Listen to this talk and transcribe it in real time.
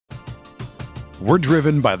We're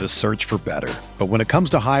driven by the search for better. But when it comes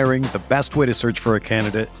to hiring, the best way to search for a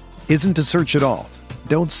candidate isn't to search at all.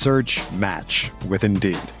 Don't search, match with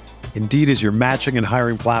Indeed. Indeed is your matching and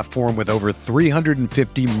hiring platform with over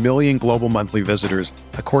 350 million global monthly visitors,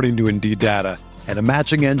 according to Indeed data, and a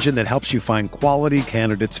matching engine that helps you find quality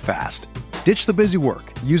candidates fast. Ditch the busy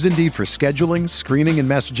work. Use Indeed for scheduling, screening, and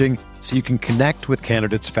messaging so you can connect with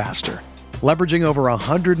candidates faster. Leveraging over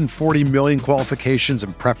 140 million qualifications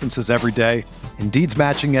and preferences every day, Indeed's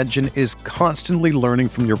matching engine is constantly learning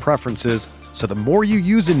from your preferences, so the more you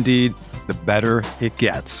use Indeed, the better it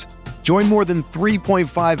gets. Join more than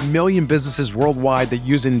 3.5 million businesses worldwide that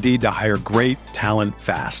use Indeed to hire great talent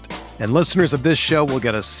fast. And listeners of this show will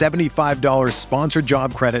get a $75 sponsored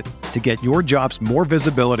job credit to get your jobs more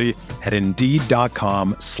visibility at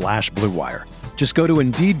Indeed.com/Blue Wire. Just go to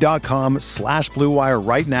Indeed.com/Blue Wire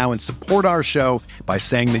right now and support our show by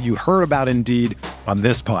saying that you heard about Indeed on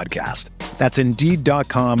this podcast. That's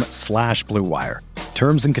Indeed.com/Blue Wire.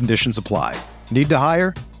 Terms and conditions apply. Need to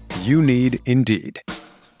hire? You need Indeed.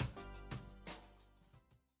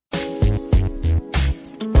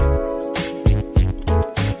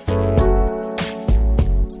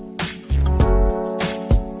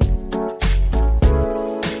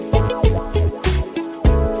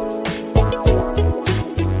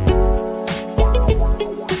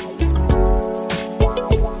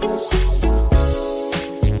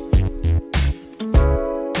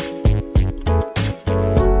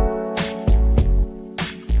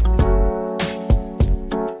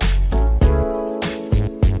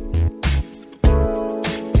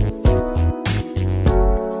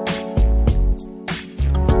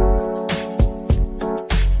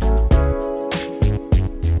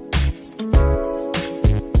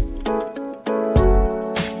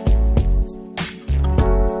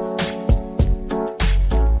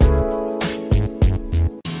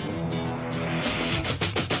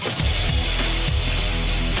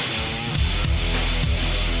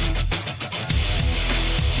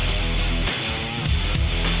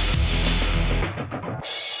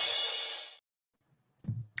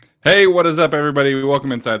 Hey, what is up, everybody?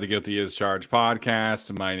 Welcome inside the Guilty as Charged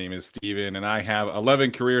podcast. My name is Steven, and I have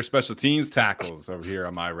 11 career special teams tackles over here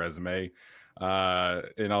on my resume.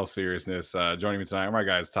 In all seriousness, joining me tonight are my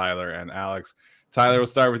guys, Tyler and Alex. Tyler, we'll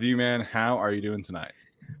start with you, man. How are you doing tonight?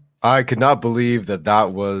 I could not believe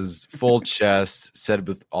that was full chest, said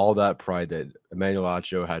with all that pride that Emmanuel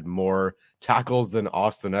Acho had more tackles than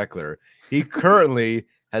Austin Eckler. He currently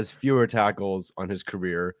has fewer tackles on his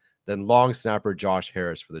career than long snapper Josh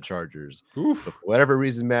Harris for the Chargers. But for whatever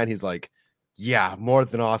reason, man, he's like, yeah, more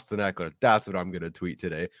than Austin Eckler. That's what I'm going to tweet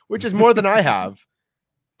today, which is more than I have.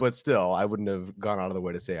 But still, I wouldn't have gone out of the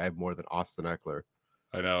way to say I have more than Austin Eckler.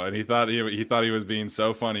 I know, and he thought he was being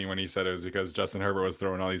so funny when he said it was because Justin Herbert was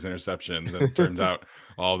throwing all these interceptions, and it turns out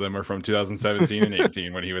all of them are from 2017 and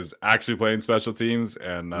 18 when he was actually playing special teams,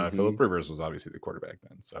 and Phillip Rivers was obviously the quarterback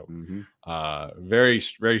then. So, very,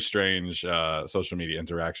 very strange social media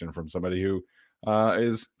interaction from somebody who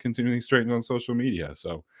is continually strange on social media.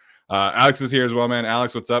 So, Alex is here as well, man.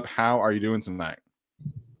 Alex, what's up? How are you doing tonight?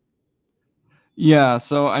 Yeah,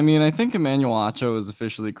 so I mean, I think Emmanuel Acho is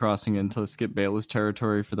officially crossing into Skip Bayless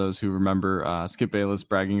territory. For those who remember, Skip Bayless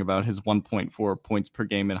bragging about his 1.4 points per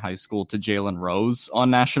game in high school to Jalen Rose on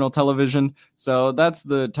national television. So that's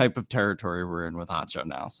the type of territory we're in with Acho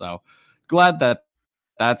now. So glad that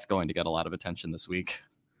that's going to get a lot of attention this week.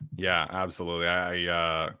 Yeah, absolutely.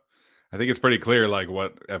 I think it's pretty clear like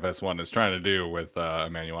what FS1 is trying to do with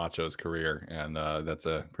Emmanuel Acho's career, and that's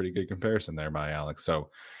a pretty good comparison there by Alex. So.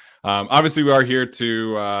 Obviously, we are here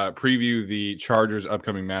to preview the Chargers'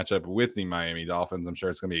 upcoming matchup with the Miami Dolphins. I'm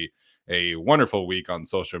sure it's going to be a wonderful week on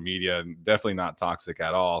social media and definitely not toxic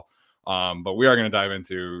at all. But we are going to dive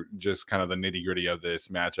into just kind of the nitty gritty of this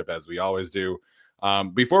matchup as we always do.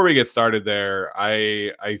 Before we get started there,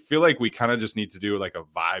 I feel like we kind of just need to do like a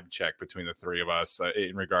vibe check between the three of us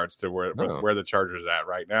in regards to where the Chargers are at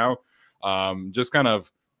right now. Just kind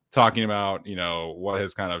of talking about, what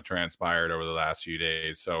has kind of transpired over the last few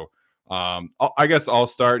days. So I guess I'll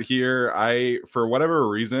start here. For whatever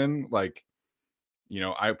reason, I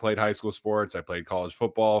played high school sports. I played community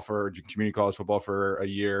college football for a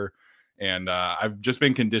year. And I've just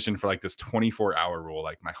been conditioned for like this 24-hour rule,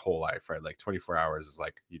 like my whole life, right? Like 24 hours is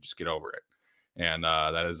like, you just get over it. And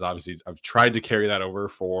that is obviously, I've tried to carry that over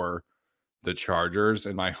for the Chargers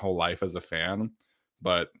in my whole life as a fan.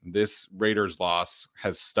 But this Raiders loss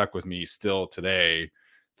has stuck with me still today,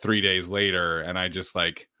 3 days later. And I just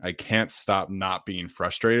I can't stop not being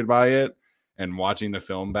frustrated by it. And watching the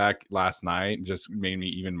film back last night just made me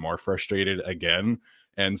even more frustrated again,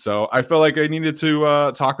 And so I felt like I needed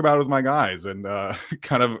to talk about it with my guys and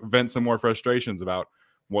kind of vent some more frustrations about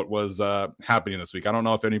what was happening this week. I don't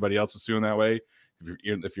know if anybody else is feeling that way.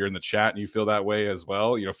 If you're in the chat and you feel that way as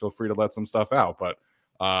well, feel free to let some stuff out. But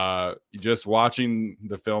just watching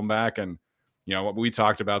the film back, and we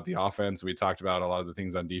talked about the offense, we talked about a lot of the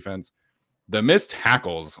things on defense. The missed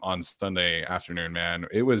tackles on Sunday afternoon, man,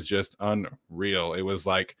 it was just unreal. It was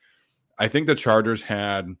like, I think the Chargers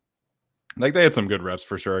had some good reps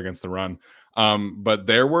for sure against the run. But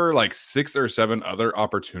there were like 6 or 7 other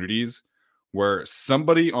opportunities where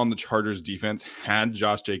somebody on the Chargers defense had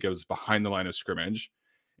Josh Jacobs behind the line of scrimmage,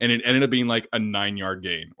 and it ended up being like a 9-yard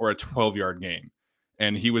gain or a 12-yard gain.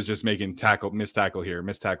 And he was just making missed tackle here,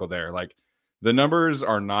 missed tackle there. Like, the numbers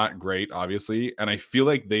are not great, obviously. And I feel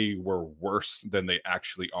like they were worse than they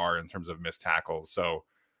actually are in terms of missed tackles. So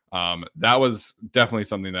that was definitely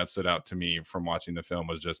something that stood out to me from watching the film,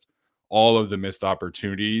 was just all of the missed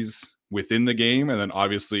opportunities within the game. And then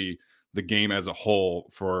obviously the game as a whole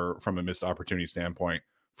from a missed opportunity standpoint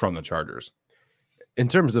from the Chargers. In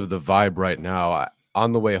terms of the vibe right now,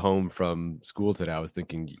 on the way home from school today, I was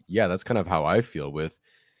thinking, yeah, that's kind of how I feel with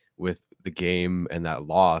the game and that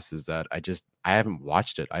loss, is that I haven't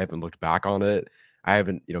watched it. I haven't looked back on it. I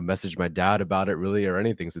haven't, messaged my dad about it really or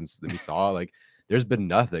anything since we saw. Like, there's been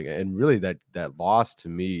nothing. And really that loss to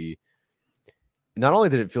me, not only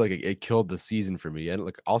did it feel like it killed the season for me,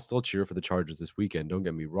 and I'll still cheer for the Chargers this weekend, don't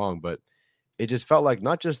get me wrong, but it just felt like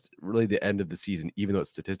not just really the end of the season, even though it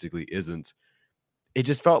statistically isn't. It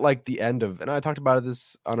just felt like the end of, and I talked about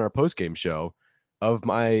this on our post-game show, of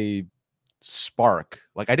my spark.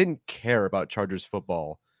 Like, I didn't care about Chargers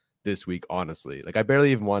football this week, honestly. Like, I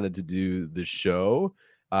barely even wanted to do the show.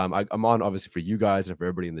 I'm on obviously for you guys and for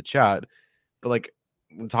everybody in the chat, but like,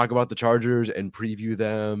 talk about the Chargers and preview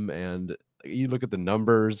them, and you look at the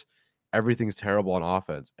numbers, everything's terrible on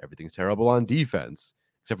offense, everything's terrible on defense,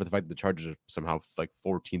 except for the fact that the Chargers are somehow like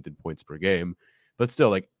 14th in points per game. But still,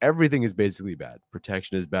 like, everything is basically bad.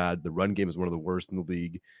 Protection is bad. The run game is one of the worst in the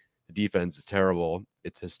league. The defense is terrible.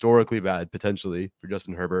 It's historically bad, potentially, for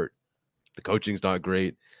Justin Herbert. The coaching's not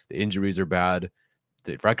great. The injuries are bad.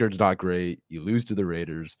 The record's not great. You lose to the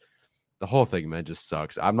Raiders. The whole thing, man, just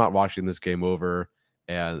sucks. I'm not watching this game over.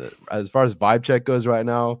 And as far as vibe check goes right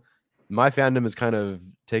now, my fandom is kind of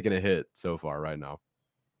taking a hit so far right now.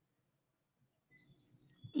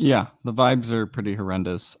 Yeah, the vibes are pretty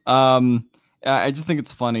horrendous. I just think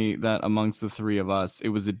it's funny that amongst the three of us, it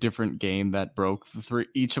was a different game that broke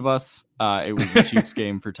each of us. It was the Chiefs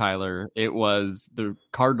game for Tyler. It was the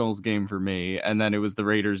Cardinals game for me. And then it was the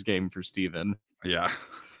Raiders game for Steven. Yeah.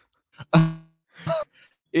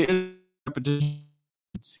 It is a repetition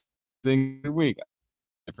thing every week.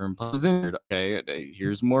 Different players injured. Okay,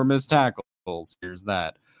 here's more missed tackles. Here's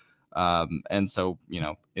that. And so,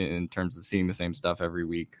 in terms of seeing the same stuff every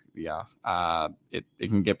week, it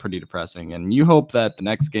can get pretty depressing. And you hope that the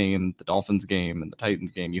next game, the Dolphins game and the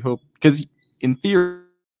Titans game, you hope, because in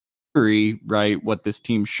theory, right, what this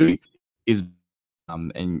team should is,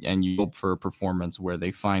 and you hope for a performance where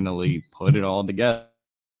they finally put it all together.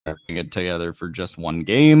 Are they putting it together for just one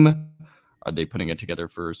game? Are they putting it together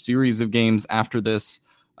for a series of games after this?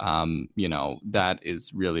 That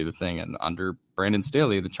is really the thing. And under Brandon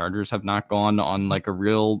Staley, the Chargers have not gone on like a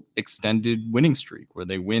real extended winning streak where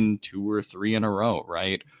they win 2 or 3 in a row,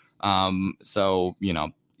 right? So,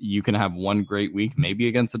 you can have one great week, maybe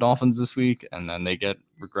against the Dolphins this week, and then they get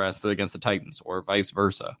regressed against the Titans, or vice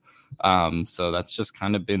versa. So that's just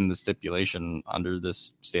kind of been the stipulation under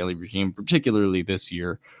this Staley regime, particularly this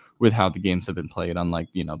year, with how the games have been played,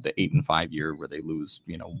 unlike, the 8-5 year where they lose,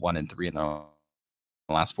 1-3 in the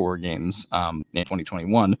last 4 games in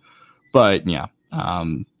 2021. But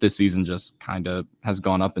this season just kind of has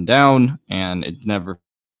gone up and down, and it never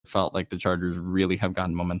felt like the Chargers really have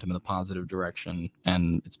gotten momentum in the positive direction.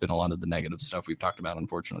 And it's been a lot of the negative stuff we've talked about,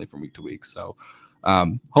 unfortunately, from week to week. So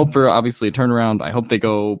hope for obviously a turnaround. I hope they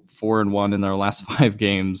go 4-1 in their last 5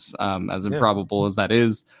 games, as improbable as that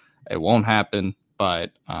is. It won't happen,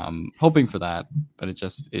 but hoping for that. But it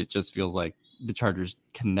just feels like the Chargers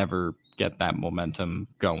can never get that momentum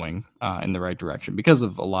going in the right direction because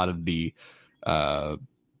of a lot of the,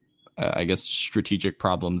 I guess, strategic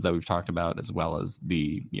problems that we've talked about, as well as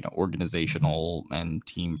the, organizational and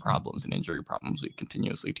team problems and injury problems we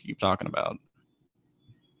continuously keep talking about.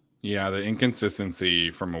 Yeah, the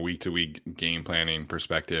inconsistency from a week-to-week game planning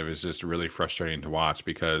perspective is just really frustrating to watch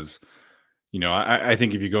because, I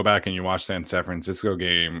think if you go back and you watch the San Francisco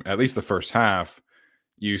game, at least the first half,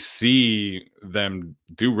 you see them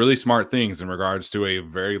do really smart things in regards to a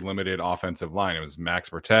very limited offensive line. It was max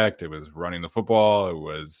protect, it was running the football, it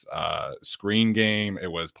was screen game,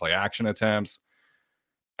 it was play action attempts.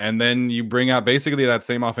 And then you bring out basically that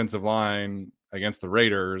same offensive line against the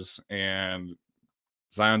Raiders, and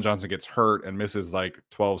Zion Johnson gets hurt and misses like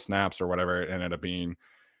 12 snaps or whatever it ended up being.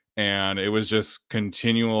 And it was just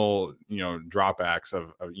continual, dropbacks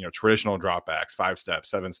of traditional dropbacks, 5-step,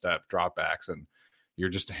 7-step dropbacks. And you're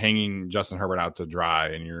just hanging Justin Herbert out to dry,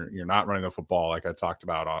 and you're not running the football like I talked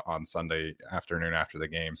about on Sunday afternoon after the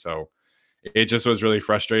game. So it just was really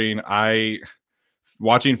frustrating.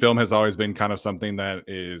 Watching film has always been kind of something that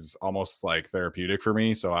is almost like therapeutic for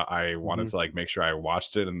me. So I wanted to like make sure I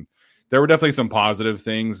watched it. And there were definitely some positive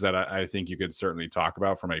things that I think you could certainly talk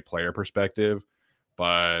about from a player perspective.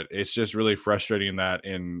 But it's just really frustrating that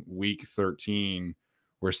in week 13,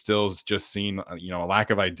 we're still just seeing, a lack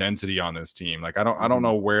of identity on this team. Like, I don't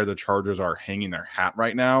know where the Chargers are hanging their hat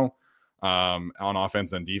right now on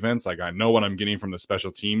offense and defense. Like, I know what I'm getting from the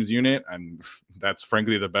special teams unit, and that's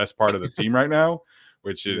frankly the best part of the team right now,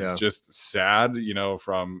 which is just sad,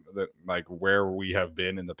 from where we have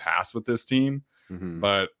been in the past with this team.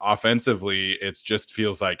 But offensively, it just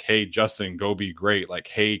feels like, hey, Justin, go be great. Like,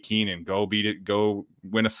 hey, Keenan, go beat it, go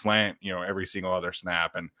win a slant, every single other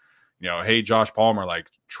snap. And, hey, Josh Palmer,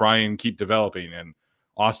 like, try and keep developing. And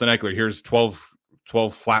Austin Eckler, here's 12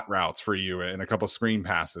 flat routes for you and a couple screen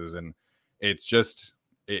passes. And it's just,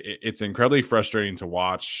 it's incredibly frustrating to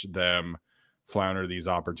watch them flounder these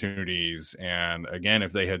opportunities. And again,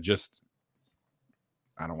 if they had just,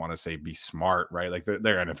 I don't want to say be smart, right? Like they're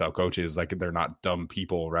NFL coaches, like they're not dumb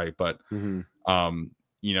people, right? But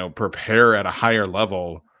prepare at a higher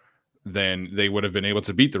level, then they would have been able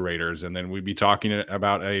to beat the Raiders, and then we'd be talking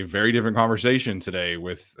about a very different conversation today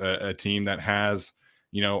with a team that has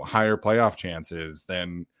higher playoff chances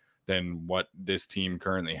than what this team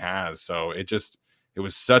currently has. So it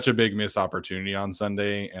was such a big missed opportunity on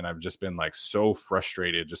Sunday, and I've just been like so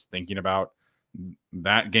frustrated just thinking about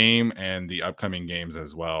that game and the upcoming games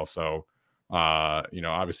as well. So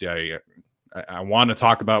obviously I want to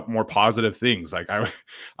talk about more positive things. Like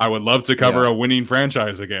I would love to cover a winning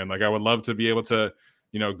franchise again. Like I would love to be able to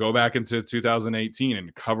go back into 2018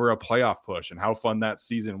 and cover a playoff push and how fun that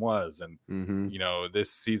season was. And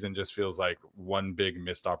this season just feels like one big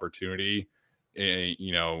missed opportunity,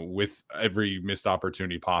 with every missed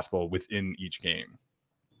opportunity possible within each game.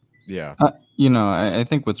 Yeah. I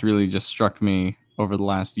think what's really just struck me over the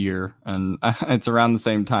last year, and it's around the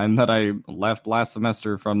same time that I left last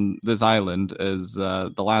semester from this island, is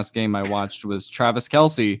the last game I watched was Travis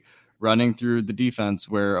Kelce running through the defense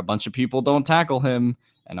where a bunch of people don't tackle him.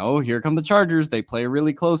 And here come the Chargers. They play a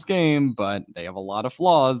really close game, but they have a lot of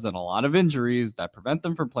flaws and a lot of injuries that prevent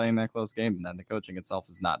them from playing that close game. And then the coaching itself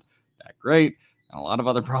is not that great, and a lot of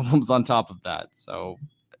other problems on top of that. So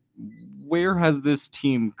where has this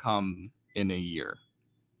team come in a year?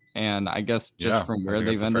 And I guess just from where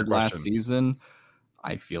they've ended last season,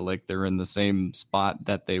 I feel like they're in the same spot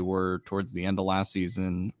that they were towards the end of last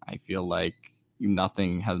season. I feel like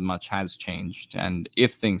nothing has changed. And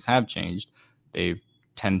if things have changed, they've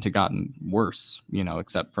tend to gotten worse,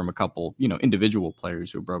 except from a couple, individual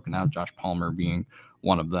players who have broken out, Josh Palmer being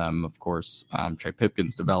one of them, of course, Trey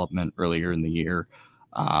Pipkins' development earlier in the year.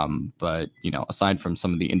 But aside from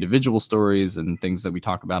some of the individual stories and things that we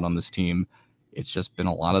talk about on this team, it's just been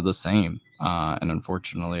a lot of the same. And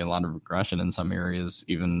unfortunately, a lot of regression in some areas,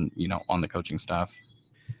 even, on the coaching staff.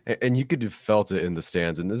 And you could have felt it in the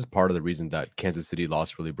stands. And this is part of the reason that Kansas City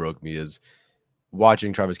loss really broke me, is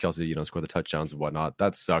watching Travis Kelce, score the touchdowns and whatnot.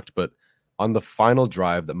 That sucked. But on the final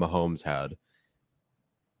drive that Mahomes had,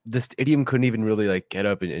 the stadium couldn't even really get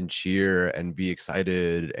up and cheer and be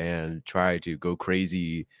excited and try to go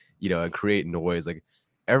crazy, and create noise. Like,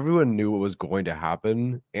 everyone knew what was going to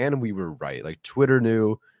happen, and we were right. Like, Twitter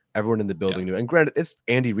knew, everyone in the building knew. And granted, it's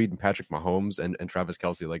Andy Reid and Patrick Mahomes and Travis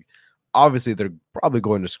Kelce. Like, obviously they're probably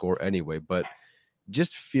going to score anyway, but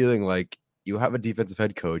just feeling like you have a defensive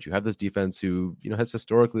head coach, you have this defense who, has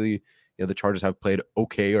historically, the Chargers have played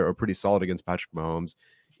okay or pretty solid against Patrick Mahomes.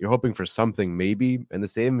 You're hoping for something maybe, and the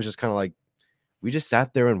stadium is just kind of like, we just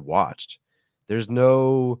sat there and watched. There's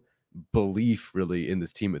no belief really in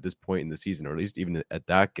this team at this point in the season, or at least even at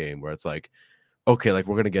that game, where it's like, okay, like,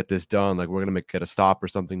 we're gonna get this done, like, we're gonna get a stop or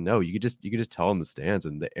something. No, you could just tell in the stands,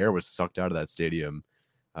 and the air was sucked out of that stadium.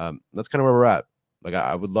 That's kind of where we're at. Like,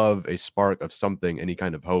 I would love a spark of something, any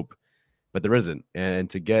kind of hope, but there isn't. And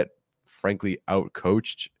to get frankly out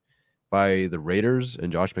coached by the Raiders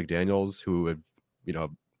and Josh McDaniels, who have,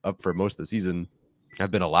 up for most of the season, have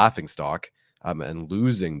been a laughing stock. and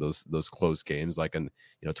losing those close games like an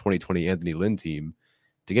 2020 Anthony Lynn team,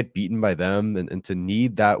 to get beaten by them and to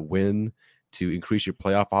need that win to increase your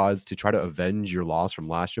playoff odds, to try to avenge your loss from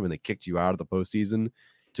last year when they kicked you out of the postseason,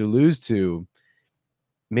 to lose to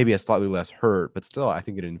maybe a slightly less hurt, but still, I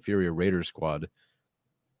think an inferior Raiders squad.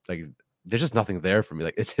 Like, there's just nothing there for me.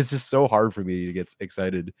 Like, it's just so hard for me to get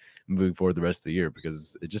excited moving forward the rest of the year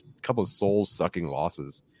because it's just a couple of soul-sucking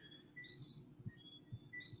losses.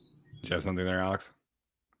 Do you have something there, Alex?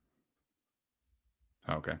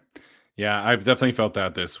 Okay. Yeah, I've definitely felt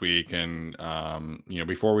that this week. And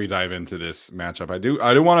before we dive into this matchup, I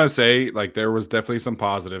do want to say, like, there was definitely some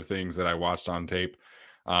positive things that I watched on tape.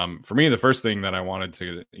 For me, the first thing that I wanted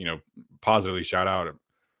to, positively shout out,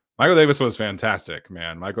 Michael Davis was fantastic,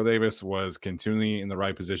 man. Michael Davis was continually in the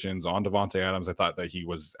right positions on Davante Adams. I thought that he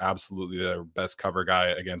was absolutely the best cover guy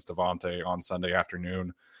against Davante on Sunday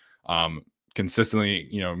afternoon. Consistently,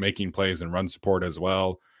 making plays and run support as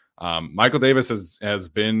well. Michael Davis has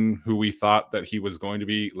been who we thought that he was going to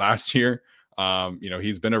be last year.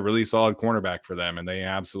 He's been a really solid cornerback for them, and they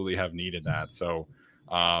absolutely have needed that. So,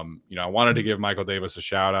 I wanted to give Michael Davis a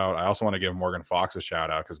shout out. I also want to give Morgan Fox a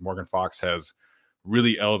shout out because Morgan Fox has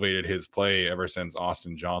really elevated his play ever since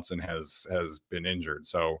Austin Johnson has been injured.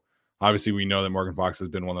 So obviously we know that Morgan Fox has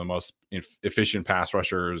been one of the most efficient pass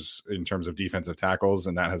rushers in terms of defensive tackles,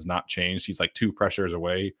 and that has not changed. He's like 2 pressures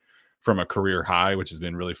away from a career high, which has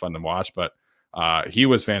been really fun to watch. But he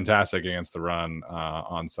was fantastic against the run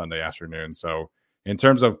on Sunday afternoon. So in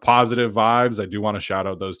terms of positive vibes, I do want to shout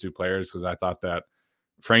out those 2 players because I thought that,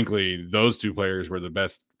 frankly, those 2 players were the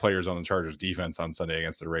best players on the Chargers defense on Sunday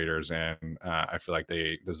against the Raiders. And I feel like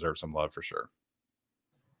they deserve some love for sure.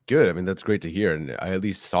 Good. I mean, that's great to hear. And I at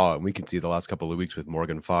least saw it. And we can see the last couple of weeks with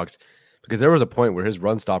Morgan Fox, because there was a point where his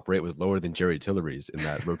run stop rate was lower than Jerry Tillery's in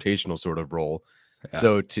that rotational sort of role. Yeah.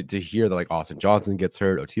 So to hear that, like, Austin Johnson gets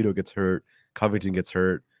hurt, Otito gets hurt, Covington gets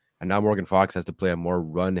hurt, and now Morgan Fox has to play a more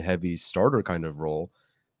run heavy starter kind of role,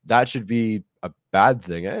 that should be a bad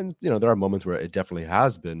thing. And, there are moments where it definitely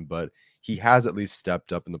has been, but he has at least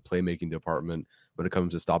stepped up in the playmaking department when it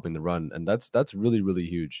comes to stopping the run. And that's really, really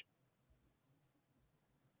huge.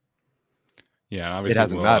 Yeah, obviously it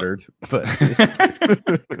hasn't mattered, but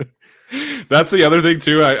that's the other thing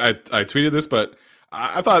too. I tweeted this, but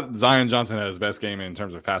I thought Zion Johnson had his best game in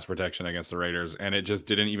terms of pass protection against the Raiders, and it just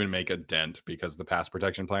didn't even make a dent because the pass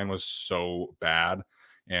protection plan was so bad.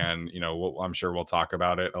 And, I'm sure we'll talk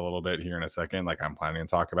about it a little bit here in a second. Like, I'm planning to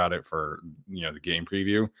talk about it for, the game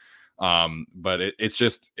preview. But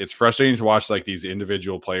it's frustrating to watch, like, these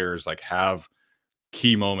individual players, like, have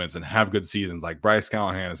key moments and have good seasons. Like, Bryce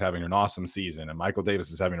Callahan is having an awesome season, and Michael Davis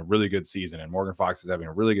is having a really good season, and Morgan Fox is having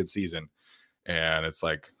a really good season. And it's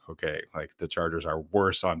like, okay, like, the Chargers are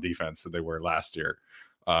worse on defense than they were last year.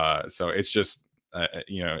 So it's just,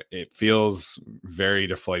 it feels very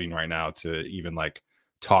deflating right now to even, like,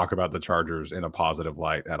 talk about the Chargers in a positive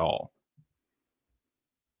light at all.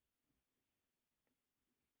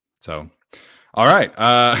 So, all right,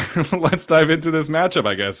 let's dive into this matchup,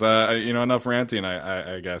 I guess. Enough ranting,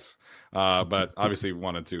 I guess. But obviously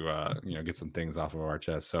wanted to, get some things off of our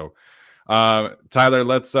chest. So, Tyler,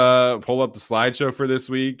 let's pull up the slideshow for this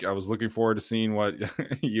week. I was looking forward to seeing what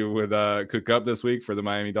you would cook up this week for the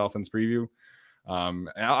Miami Dolphins preview.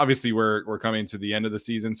 Obviously, we're coming to the end of the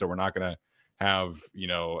season, so we're not going to have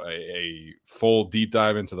a full deep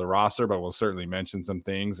dive into the roster, but we'll certainly mention some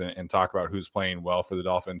things and talk about who's playing well for the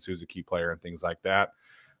Dolphins, who's a key player, and things like that.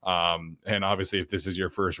 And obviously, if this is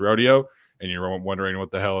your first rodeo and you're wondering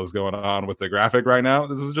what the hell is going on with the graphic right now,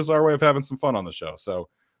 this is just our way of having some fun on the show. So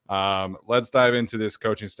let's dive into this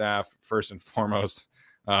coaching staff first and foremost.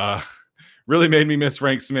 Really made me miss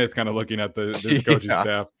Frank Smith kind of looking at this coaching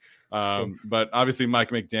staff. But obviously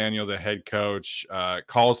Mike McDaniel, the head coach,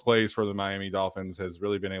 calls plays for the Miami Dolphins, has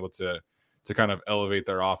really been able to kind of elevate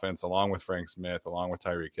their offense along with Frank Smith, along with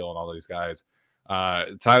Tyreek Hill and all these guys.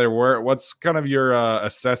 Tyler, what's kind of your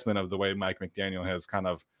assessment of the way Mike McDaniel has kind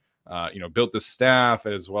of, built the staff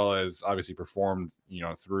as well as obviously performed,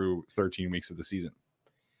 through 13 weeks of the season?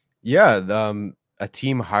 Yeah. A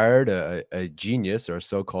team hired a genius, or a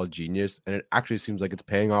so-called genius, and it actually seems like it's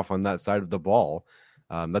paying off on that side of the ball.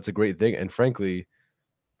 That's a great thing. And frankly,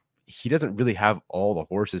 he doesn't really have all the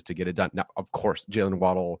horses to get it done. Now, of course, Jalen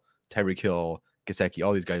Waddle, Tyreek Hill, Gesicki,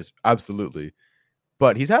 all these guys, absolutely.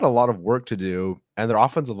 But he's had a lot of work to do, and their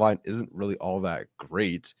offensive line isn't really all that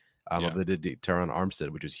great. They did Teron Armstead,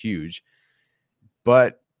 which is huge.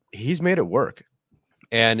 But he's made it work.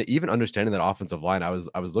 And even understanding that offensive line, I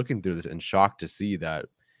was looking through this and shocked to see that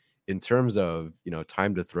in terms of,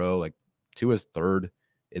 time to throw, like, Tua's third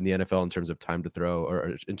in the NFL in terms of time to throw,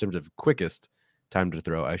 or in terms of quickest time to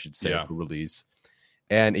throw, I should say, Yeah. for release.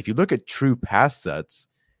 And if you look at true pass sets,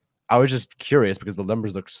 I was just curious because the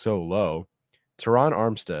numbers look so low. Teron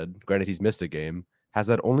Armstead, granted he's missed a game, has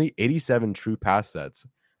had only 87 true pass sets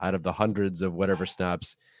out of the hundreds of whatever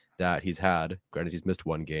snaps that he's had. Granted, he's missed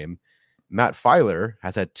one game. Matt Filer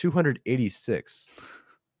has had 286.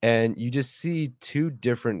 And you just see two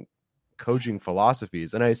different coaching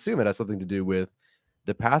philosophies. And I assume it has something to do with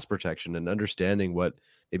the pass protection and understanding what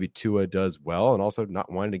maybe Tua does well, and also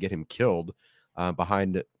not wanting to get him killed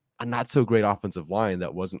behind a not so great offensive line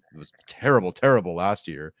that was terrible last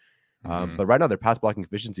year. But right now their pass blocking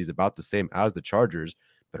efficiency is about the same as the Chargers,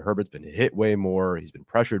 but Herbert's been hit way more. He's been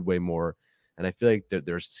pressured way more. And I feel like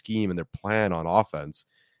their scheme and their plan on offense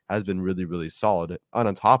has been really, really solid. And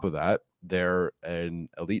on top of that, they're an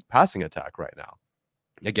elite passing attack right now.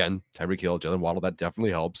 Again, Tyreek Hill, Jalen Waddle, that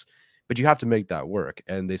definitely helps, but you have to make that work,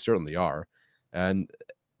 and they certainly are. And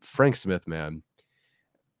Frank Smith, man,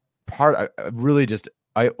 I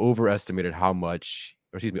underestimated how much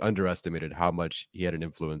he had an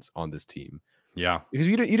influence on this team. Yeah. Because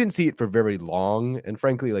you didn't see it for very long. And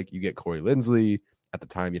frankly, like, you get Corey Linsley at the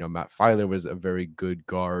time, Matt Filer was a very good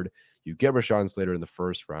guard. You get Rashawn Slater in the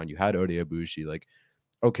first round. You had Ode Abushi. Like,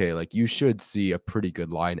 okay, like, you should see a pretty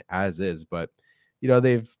good line as is, but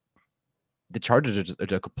the Chargers are just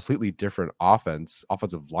a completely different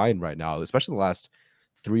offensive line right now, especially in the last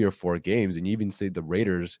 3 or 4 games. And you even see the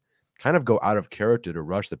Raiders kind of go out of character to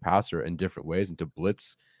rush the passer in different ways and to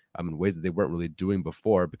blitz in ways that they weren't really doing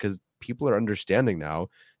before, because people are understanding now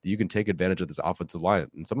that you can take advantage of this offensive line.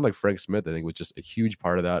 And someone like Frank Smith, I think, was just a huge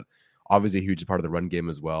part of that. Obviously, a huge part of the run game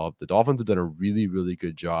as well. The Dolphins have done a really, really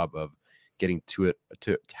good job of getting to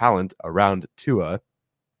talent around Tua,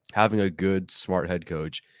 having a good, smart head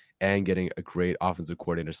coach, and getting a great offensive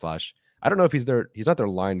coordinator / I don't know if he's not their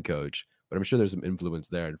line coach, but I'm sure there's some influence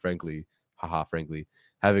there. And frankly,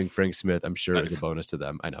 having Frank Smith, I'm sure, is a bonus to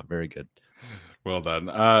them. I know. Very good. Well done.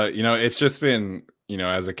 It's just been,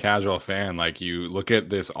 as a casual fan, like, you look at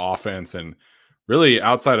this offense, and really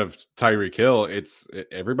outside of Tyreek Hill,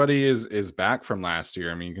 everybody is back from last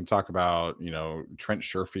year. I mean, you can talk about, Trent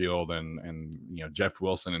Sherfield and Jeff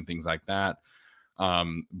Wilson and things like that.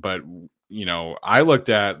 But I looked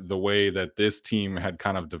at the way that this team had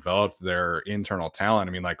kind of developed their internal talent.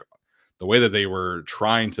 I mean, like, the way that they were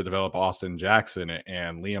trying to develop Austin Jackson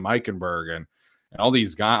and Liam Eichenberg and all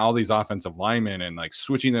these guys, all these offensive linemen, and like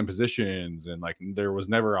switching them positions, and like there was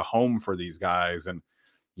never a home for these guys. And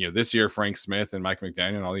this year, Frank Smith and Mike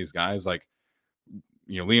McDaniel and all these guys, like,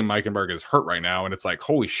 Liam Eichenberg is hurt right now, and it's like,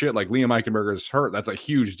 holy shit, like, Liam Eichenberg is hurt. That's a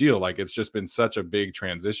huge deal. Like, it's just been such a big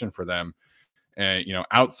transition for them. And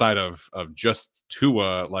outside of just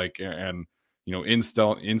Tua, like, and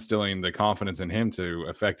instilling the confidence in him to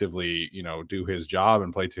effectively do his job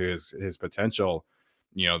and play to his potential,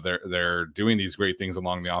 they're doing these great things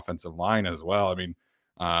along the offensive line as well. I mean,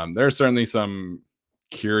 there are certainly some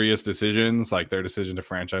curious decisions, like their decision to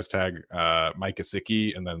franchise tag Mike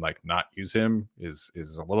Gesicki and then like not use him is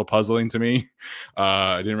a little puzzling to me.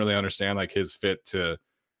 I didn't really understand like his fit to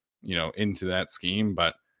into that scheme,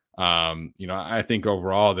 but I think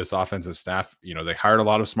overall this offensive staff, they hired a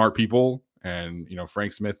lot of smart people, and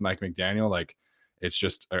Frank Smith, Mike McDaniel, like, it's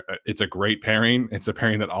just it's a great pairing. It's a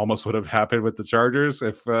pairing that almost would have happened with the Chargers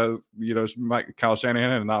if Kyle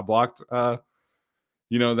Shanahan had not blocked that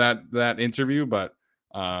interview. But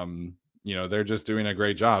they're just doing a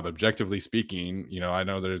great job, objectively speaking. I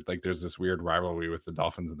know there's this weird rivalry with the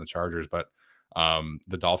Dolphins and the Chargers, but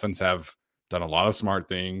the Dolphins have done a lot of smart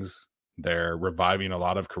things. They're reviving a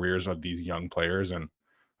lot of careers of these young players, and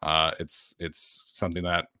it's something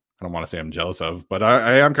that I don't want to say I'm jealous of, but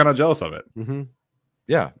I am kind of jealous of it. Mm-hmm.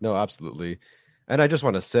 Yeah, no, absolutely. And I just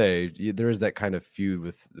want to say there is that kind of feud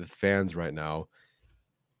with fans right now.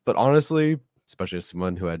 But honestly, especially as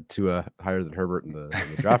someone who had Tua higher than Herbert in the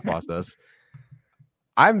draft process,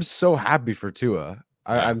 I'm so happy for Tua.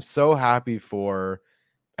 I'm so happy for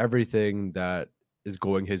everything that is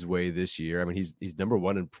going his way this year. I mean, he's number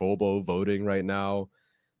 1 in Pro Bowl voting right now.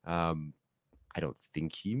 I don't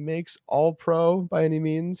think he makes All Pro by any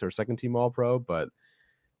means, or second team All Pro, but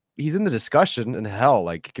he's in the discussion. And hell,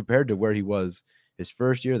 like, compared to where he was his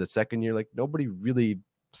first year, the second year, like, nobody really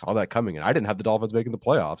saw that coming. And I didn't have the Dolphins making the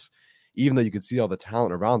playoffs, even though you could see all the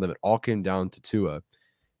talent around them. It all came down to Tua,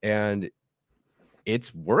 and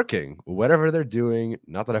it's working. Whatever they're doing,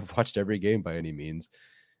 not that I've watched every game by any means,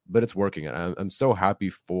 but it's working. And I'm so happy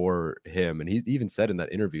for him. And he even said in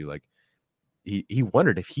that interview, like, he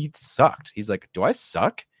wondered if he sucked. He's like, do I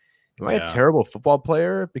suck? Am I a terrible football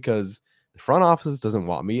player? Because the front office doesn't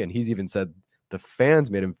want me. And he's even said The fans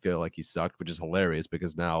made him feel like he sucked, which is hilarious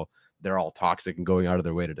because now they're all toxic and going out of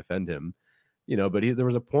their way to defend him. But there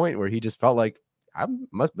was a point where he just felt like I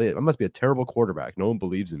must be a terrible quarterback. No one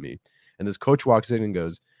believes in me. And this coach walks in and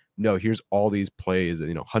goes, no, here's all these plays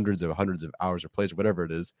and, hundreds of hours or plays or whatever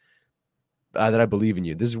it is that I believe in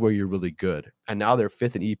you. This is where you're really good. And now they're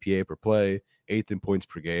 5th in EPA per play, 8th in points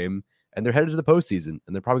per game, and they're headed to the postseason,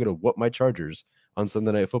 and they're probably going to whoop my Chargers on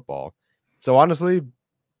Sunday Night Football. So honestly,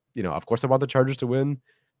 of course I want the Chargers to win,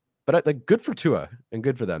 but good for Tua and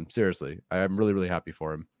good for them. Seriously, I'm really, really happy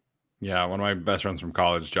for him. Yeah, one of my best friends from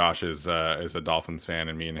college, Josh, is a Dolphins fan,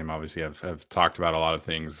 and me and him obviously have talked about a lot of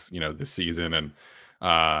things, this season. And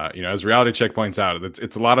as Reality Check points out,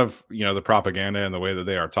 it's a lot of the propaganda and the way that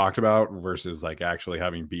they are talked about versus like actually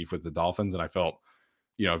having beef with the Dolphins. And I felt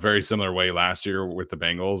a very similar way last year with the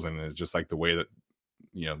Bengals, and it's just like the way that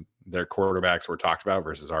their quarterbacks were talked about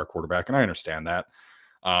versus our quarterback, and I understand that.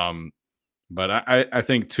 But I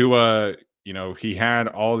think Tua, he had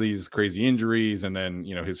all these crazy injuries, and then,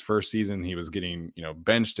 his first season, he was getting,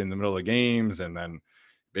 benched in the middle of games. And then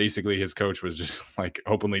basically his coach was just like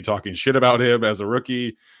openly talking shit about him as a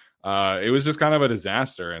rookie. It was just kind of a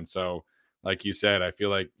disaster. And so, like you said, I feel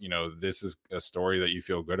like, this is a story that you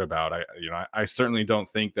feel good about. I certainly don't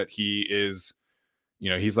think that he is,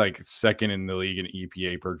 he's like second in the league in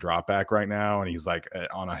EPA per dropback right now. And he's like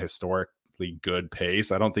on a historically good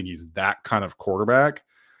pace. I don't think he's that kind of quarterback.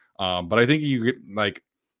 But I think you like,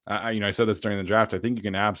 I said this during the draft. I think you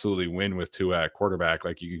can absolutely win with Tua at quarterback.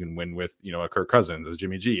 Like you can win with, a Kirk Cousins, as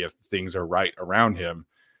Jimmy G, if things are right around him.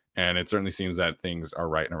 And it certainly seems that things are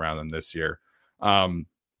right around them this year.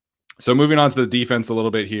 So moving on to the defense a little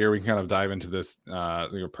bit here, we can kind of dive into this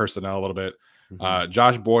personnel a little bit. Mm-hmm.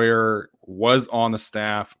 Josh Boyer was on the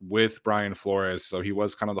staff with Brian Flores, so he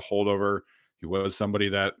was kind of the holdover. He was somebody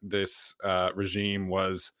that this regime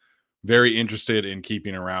was very interested in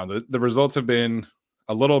keeping around. The results have been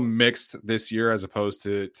a little mixed this year as opposed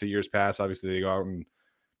to years past. Obviously, they go out and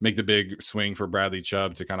make the big swing for Bradley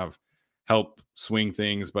Chubb to kind of help swing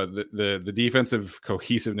things, but the defensive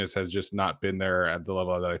cohesiveness has just not been there at the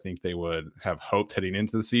level that I think they would have hoped heading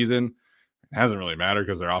into the season. It hasn't really mattered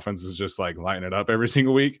because their offense is just like lighting it up every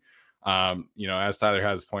single week. As Tyler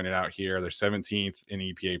has pointed out here, they're 17th in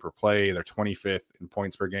EPA per play. They're 25th in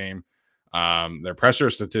points per game. Their pressure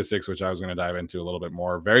statistics, which I was going to dive into a little bit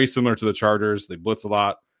more, very similar to the Chargers. They blitz a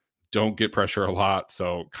lot, don't get pressure a lot.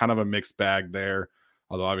 So kind of a mixed bag there.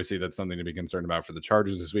 Although obviously that's something to be concerned about for the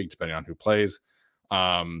Chargers this week, depending on who plays.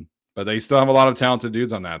 But they still have a lot of talented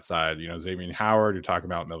dudes on that side. Xavier Howard, you're talking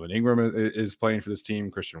about Melvin Ingram is playing for this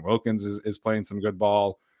team. Christian Wilkins is playing some good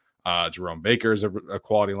ball. Jerome Baker is a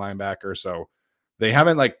quality linebacker. So they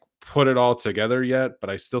haven't put it all together yet, but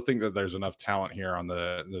I still think that there's enough talent here on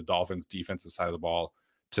the Dolphins defensive side of the ball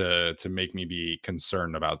to make me be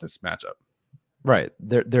concerned about this matchup. Right.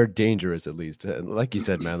 They're dangerous, at least. Like you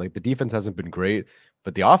said, man, the defense hasn't been great,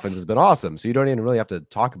 but the offense has been awesome. So you don't even really have to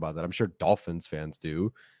talk about that. I'm sure Dolphins fans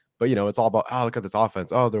do, but it's all about, oh, look at this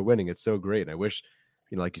offense. Oh, they're winning. It's so great. And I wish,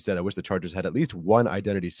 like you said, I wish the Chargers had at least one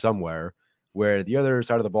identity somewhere where the other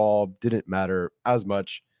side of the ball didn't matter as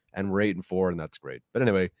much, and we're 8-4, and that's great. But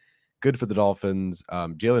anyway, good for the Dolphins.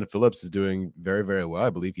 Jalen Phillips is doing very, very well. I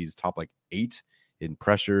believe he's top 8 in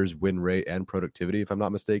pressures, win rate, and productivity, if I'm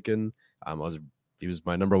not mistaken. He was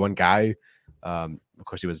my number one guy. Of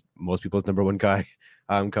course, he was most people's number one guy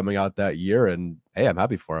coming out that year. And hey, I'm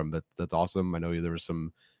happy for him. That's awesome. I know there were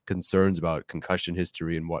some concerns about concussion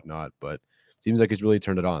history and whatnot, but seems like he's really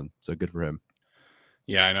turned it on. So good for him.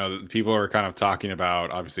 Yeah, I know that people are kind of talking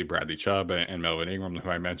about obviously Bradley Chubb and Melvin Ingram, who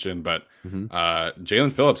I mentioned, but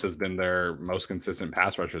Jalen Phillips has been their most consistent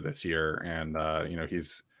pass rusher this year. And,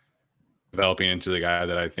 he's developing into the guy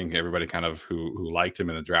that I think everybody kind of who liked him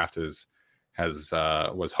in the draft was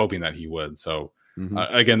hoping that he would. So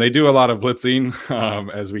again, they do a lot of blitzing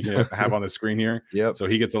as we can have on the screen here. Yep. So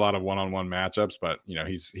he gets a lot of one-on-one matchups, but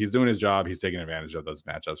he's doing his job. He's taking advantage of those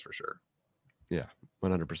matchups for sure. Yeah,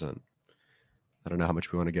 100%. I don't know how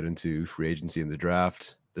much we want to get into free agency in the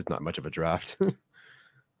draft. There's not much of a draft.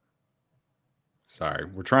 Sorry,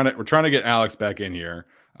 we're trying to get Alex back in here.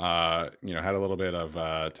 Had a little bit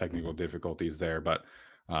of technical difficulties there, but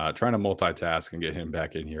trying to multitask and get him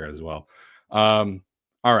back in here as well. All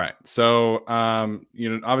right, so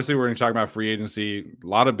obviously we're going to talk about free agency. A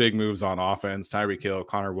lot of big moves on offense. Tyreek Hill,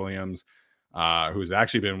 Connor Williams, who's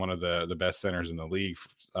actually been one of the best centers in the league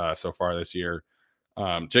so far this year.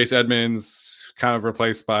 Chase Edmonds kind of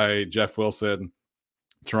replaced by Jeff Wilson,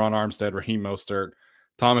 Teron Armstead, Raheem Mostert,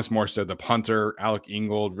 Thomas Morstead, the punter, Alec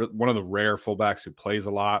Ingold, one of the rare fullbacks who plays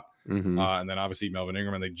a lot. And then obviously Melvin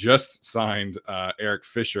Ingram. And they just signed Eric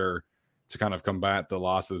Fisher to kind of combat the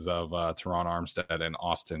losses of Teron Armstead and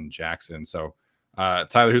Austin Jackson. So,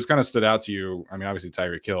 Tyler, who's kind of stood out to you? I mean, obviously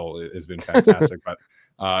Tyreek Hill has been fantastic, but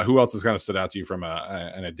who else has kind of stood out to you from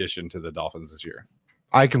an addition to the Dolphins this year?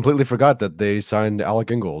 I completely forgot that they signed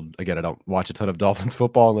Alec Ingold. Again, I don't watch a ton of Dolphins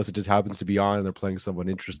football unless it just happens to be on and they're playing someone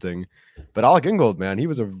interesting. But Alec Ingold, man, he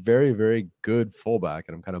was a very, very good fullback.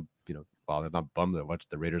 And I'm kind of, well, I'm not bummed that watched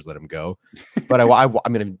the Raiders let him go. But I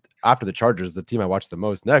mean, after the Chargers, the team I watched the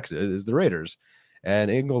most next is the Raiders.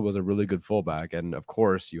 And Ingold was a really good fullback. And of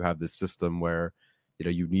course, you have this system where,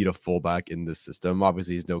 you need a fullback in this system.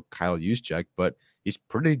 Obviously, he's no Kyle Juszczyk, but he's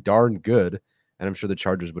pretty darn good. And I'm sure the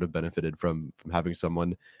Chargers would have benefited from having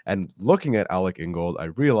someone. And looking at Alec Ingold, I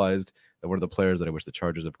realized that one of the players that I wish the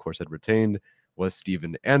Chargers, of course, had retained was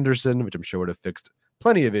Steven Anderson, which I'm sure would have fixed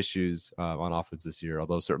plenty of issues on offense this year,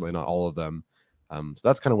 although certainly not all of them. So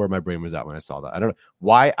that's kind of where my brain was at when I saw that. I don't know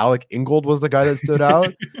why Alec Ingold was the guy that stood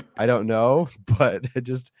out. I don't know, but it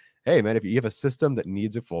just, hey, man, if you have a system that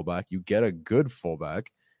needs a fullback, you get a good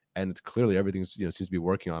fullback, and it's clearly everything seems to be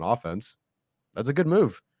working on offense. That's a good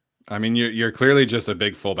move. I mean, you're clearly just a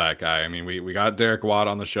big fullback guy. I mean, we got Derek Watt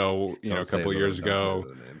on the show, a couple years ago,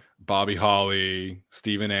 Bobby Holly,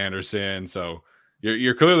 Steven Anderson. So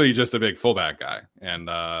you're clearly just a big fullback guy. And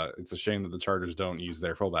it's a shame that the Chargers don't use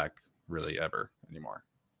their fullback really ever anymore.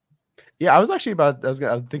 Yeah, I was thinking about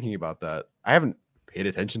that. I haven't paid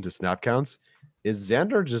attention to snap counts. Is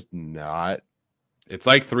Xander just not? It's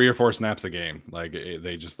like 3 or 4 snaps a game. Like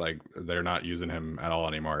they're not using him at all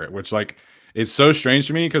anymore, which it's so strange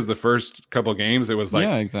to me because the first couple games it was like,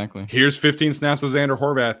 yeah, exactly. Here's 15 snaps of Xander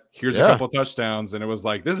Horvath. Here's a couple touchdowns, and it was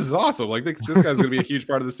like, this is awesome. Like this guy's going to be a huge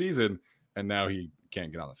part of the season, and now he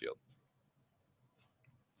can't get on the field.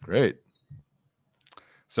 Great.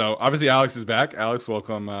 So obviously Alex is back. Alex,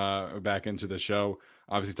 welcome back into the show.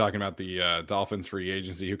 Obviously talking about the Dolphins free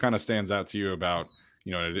agency. Who kind of stands out to you about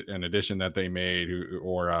an addition that they made,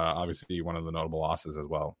 or obviously one of the notable losses as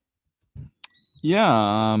well? Yeah,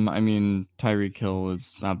 I mean, Tyreek Hill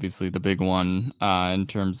is obviously the big one in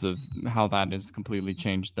terms of how that has completely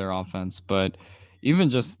changed their offense. But even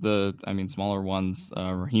just smaller ones,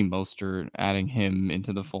 Raheem Mostert, adding him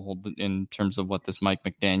into the fold in terms of what this Mike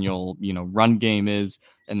McDaniel, run game is.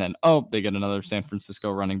 And then, they get another San Francisco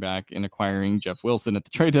running back in acquiring Jeff Wilson at the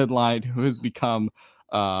trade deadline, who has become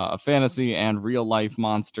a fantasy and real life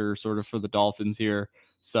monster sort of for the Dolphins here.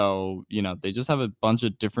 So, they just have a bunch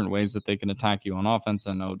of different ways that they can attack you on offense.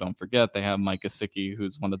 And don't forget, they have Mike Gesicki,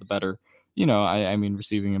 who's one of the better,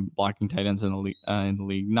 receiving and blocking tight ends in the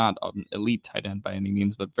league, not an elite tight end by any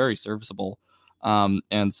means, but very serviceable.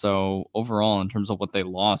 And so overall, in terms of what they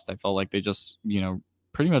lost, I felt like they just,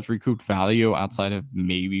 pretty much recouped value outside of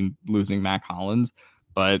maybe losing Mac Hollins.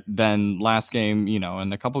 But then last game,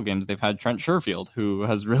 in a couple games, they've had Trent Sherfield, who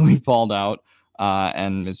has really fallen out.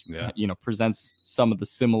 And is presents some of the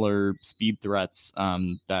similar speed threats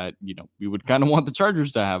that we would kind of want the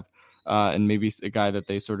Chargers to have, and maybe a guy that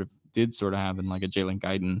they sort of have in like a Jalen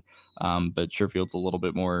Guyton, but Sherfield's a little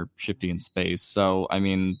bit more shifty in space. So I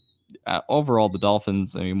mean, overall, the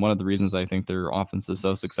Dolphins. I mean, one of the reasons I think their offense is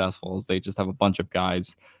so successful is they just have a bunch of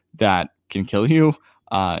guys that can kill you.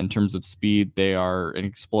 In terms of speed, they are an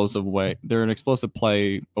explosive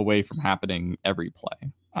play away from happening every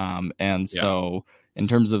play. So in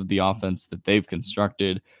terms of the offense that they've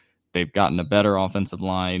constructed, they've gotten a better offensive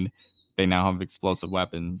line. They now have explosive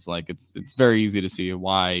weapons. Like it's very easy to see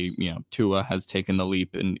why, Tua has taken the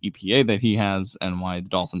leap in EPA that he has, and why the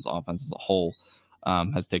Dolphins offense as a whole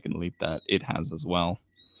has taken the leap that it has as well.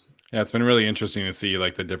 Yeah, it's been really interesting to see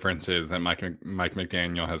like the differences that Mike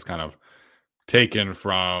McDaniel has kind of taken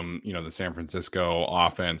from, the San Francisco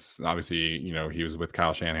offense. Obviously, he was with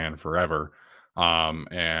Kyle Shanahan forever.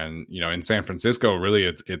 And in San Francisco, really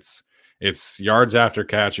it's yards after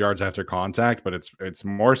catch, yards after contact, but it's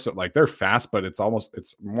more so like they're fast, but it's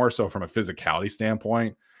more so from a physicality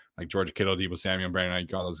standpoint. Like George Kittle, Deebo Samuel, Brandon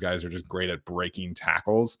Ayuk, all those guys are just great at breaking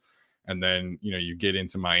tackles. And then, you get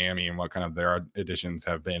into Miami and what kind of their additions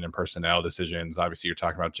have been in personnel decisions. Obviously, you're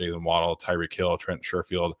talking about Jalen Waddle, Tyreek Hill, Trent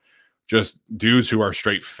Sherfield, just dudes who are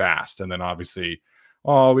straight fast. And then obviously,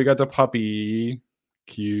 we got the puppy,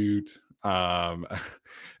 cute. And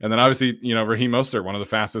then obviously, Raheem Mostert, one of the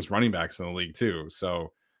fastest running backs in the league too.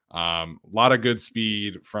 So a lot of good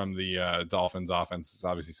speed from the Dolphins offense is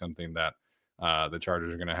obviously something that the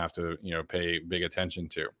Chargers are going to have to, pay big attention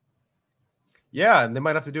to. Yeah, and they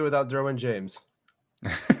might have to do without Derwin James.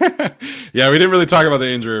 Yeah, we didn't really talk about the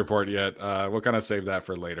injury report yet. We'll kind of save that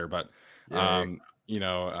for later, but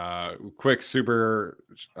quick super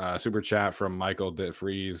chat from Michael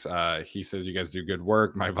DeFries. He says, you guys do good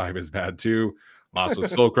work. My vibe is bad too. Loss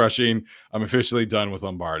was soul crushing. I'm officially done with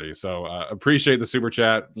Lombardi. So appreciate the super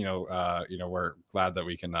chat. We're glad that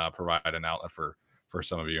we can provide an outlet for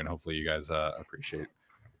some of you, and hopefully you guys appreciate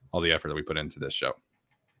all the effort that we put into this show.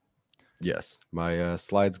 Yes, my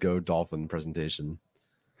slides go Dolphin presentation.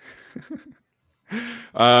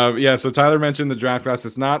 So Tyler mentioned the draft class.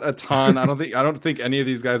 It's not a ton. I don't think any of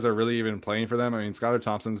these guys are really even playing for them. I mean, Skylar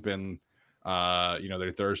Thompson's been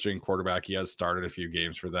their third string quarterback. He has started a few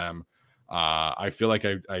games for them. I feel like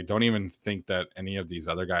I don't even think that any of these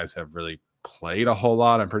other guys have really played a whole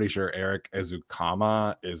lot. I'm pretty sure Eric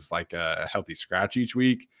Ezukama is like a healthy scratch each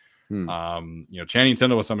week. Channing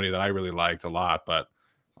Tindall was somebody that I really liked a lot, but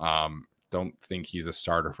don't think he's a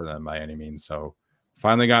starter for them by any means. So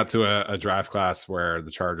finally got to a draft class where the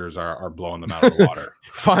Chargers are blowing them out of the water.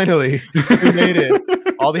 Finally, we made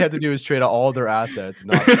it. All they had to do is trade out all their assets,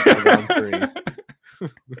 not round 3.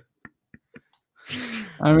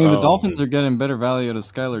 I mean, the Dolphins are getting better value out of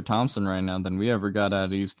Skylar Thompson right now than we ever got out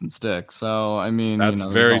of Houston Stick. So, I mean, that's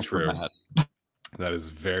very true. That is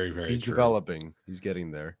very, very He's true. developing. He's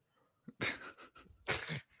getting there.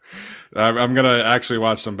 I'm going to actually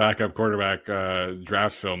watch some backup quarterback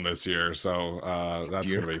draft film this year. So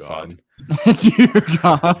that's going to be fun. Dear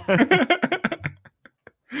God.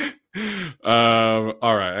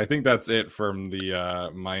 All right. I think that's it from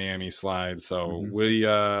the Miami slide. So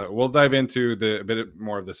we'll dive into a bit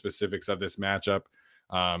more of the specifics of this matchup.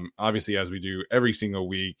 Obviously, as we do every single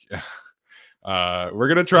week, we're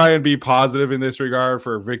going to try and be positive in this regard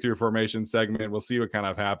for victory formation segment. We'll see what kind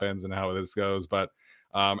of happens and how this goes. But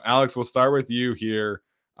Alex, we'll start with you here.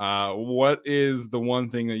 What is the one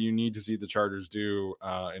thing that you need to see the Chargers do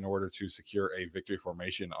in order to secure a victory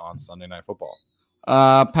formation on Sunday Night Football?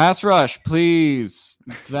 Pass rush, please.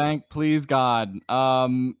 Please God. I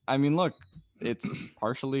mean, look, it's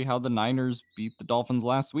partially how the Niners beat the Dolphins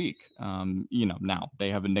last week. Now they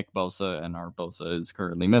have a Nick Bosa, and our Bosa is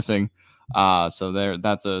currently missing. So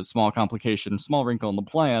that's a small complication, small wrinkle in the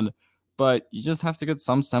plan. But you just have to get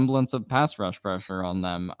some semblance of pass rush pressure on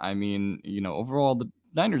them. I mean, overall, the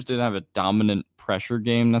Niners didn't have a dominant pressure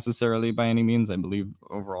game necessarily by any means. I believe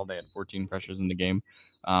overall they had 14 pressures in the game.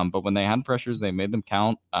 But when they had pressures, they made them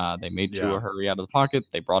count. They made Tua hurry out of the pocket.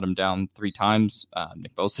 They brought him down 3 times.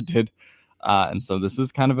 Nick Bosa did. And so this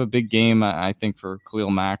is kind of a big game, I think, for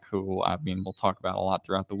Khalil Mack, who, I mean, we'll talk about a lot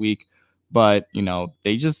throughout the week. But,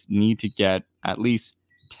 they just need to get at least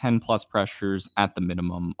 10 plus pressures at the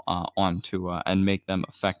minimum on Tua and make them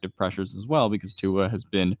effective pressures as well, because Tua has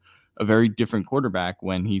been a very different quarterback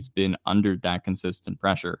when he's been under that consistent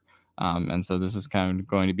pressure. And so this is kind of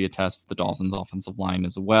going to be a test of the Dolphins offensive line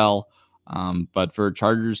as well. But for a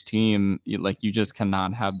Chargers team, you just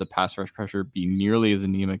cannot have the pass rush pressure be nearly as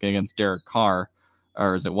anemic against Derek Carr,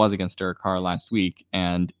 or as it was against Derek Carr last week.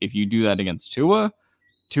 And if you do that against Tua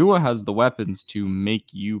has the weapons to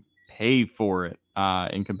make you pay for it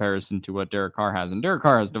in comparison to what Derek Carr has. And Derek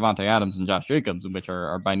Carr has Devontae Adams and Josh Jacobs, which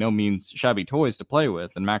are by no means shabby toys to play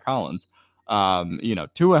with, and Matt Collins.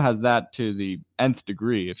 Tua has that to the nth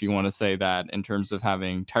degree, if you want to say that, in terms of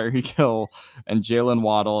having Tyreek Hill and Jalen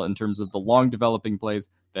Waddle, in terms of the long developing plays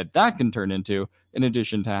that can turn into, in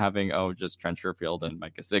addition to having, just Trent Sherfield and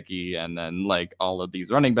Mike Gesicki, and then all of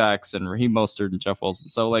these running backs and Raheem Mostert and Jeff Wilson.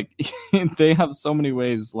 So they have so many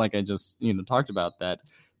ways, like I just, talked about, that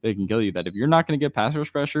they can kill you, that if you're not going to get pass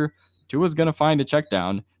rush pressure, Tua's going to find a check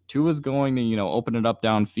down. Tua's going to, open it up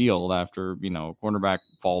downfield after, cornerback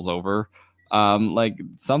falls over.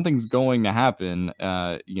 Something's going to happen,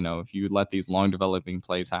 if you let these long developing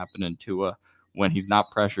plays happen. And Tua, when he's not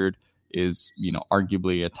pressured, is,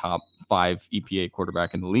 arguably a top 5 EPA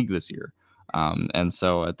quarterback in the league this year. And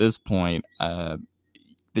so at this point,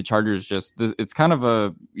 the Chargers it's kind of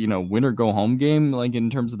a, win or go home game. In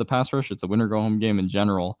terms of the pass rush, it's a win or go home game in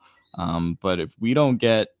general. But if we don't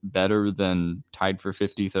get better than tied for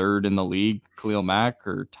 53rd in the league, Khalil Mack,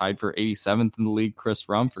 or tied for 87th in the league, Chris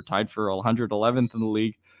Rumph, or tied for 111th in the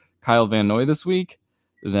league, Kyle Van Noy this week,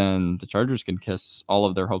 then the Chargers can kiss all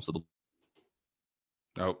of their hopes of the.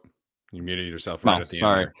 Oh, you muted yourself right at the end.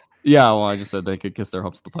 Sorry. Yeah, well, I just said they could kiss their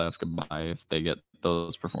hopes of the playoffs goodbye if they get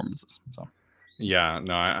those performances. So. Yeah,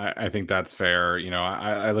 no, I think that's fair.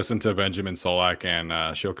 I listen to Benjamin Solak and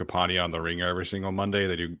Shil Kapani on The Ringer every single Monday.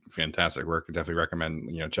 They do fantastic work. I definitely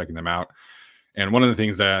recommend, checking them out. And one of the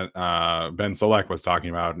things that Ben Solak was talking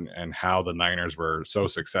about and how the Niners were so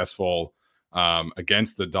successful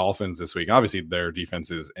against the Dolphins this week. Obviously, their defense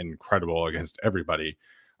is incredible against everybody.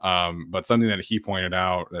 But something that he pointed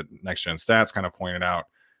out, that Next Gen Stats kind of pointed out,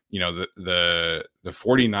 the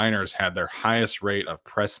 49ers had their highest rate of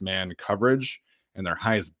press man coverage and their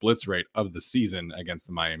highest blitz rate of the season against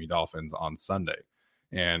the Miami Dolphins on Sunday.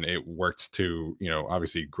 And it worked to,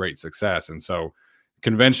 obviously great success. And so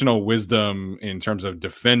conventional wisdom in terms of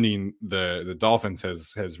defending the Dolphins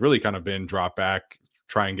has really kind of been drop back,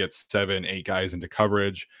 try and get 7-8 guys into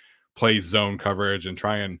coverage, play zone coverage, and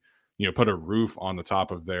try and put a roof on the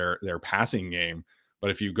top of their passing game. But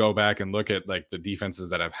if you go back and look at like the defenses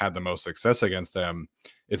that have had the most success against them,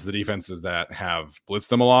 it's the defenses that have blitzed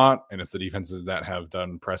them a lot, and it's the defenses that have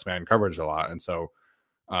done press man coverage a lot. And so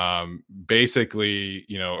basically,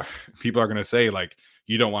 people are going to say like,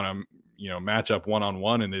 you don't want to, match up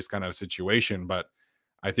one-on-one in this kind of situation, but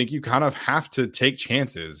I think you kind of have to take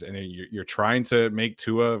chances, and you're trying to make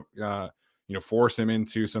Tua, force him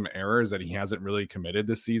into some errors that he hasn't really committed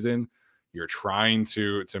this season. You're trying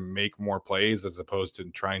to make more plays as opposed to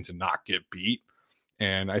trying to not get beat.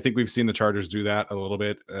 And I think we've seen the Chargers do that a little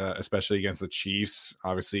bit, especially against the Chiefs.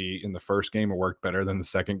 Obviously, in the first game, it worked better than the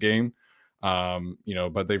second game.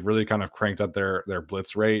 But they've really kind of cranked up their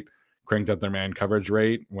blitz rate, cranked up their man coverage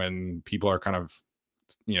rate when people are kind of,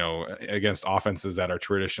 against offenses that are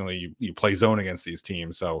traditionally you play zone against these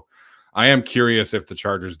teams. So I am curious if the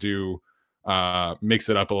Chargers do mix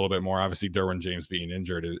it up a little bit more. Obviously, Derwin James being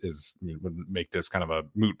injured would make this kind of a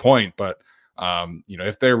moot point, but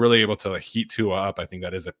if they're really able to heat Tua up, I think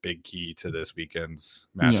that is a big key to this weekend's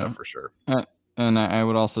matchup for sure. And I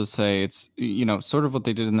would also say it's, sort of what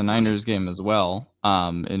they did in the Niners game as well,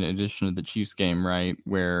 in addition to the Chiefs game, right?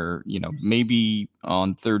 Where, maybe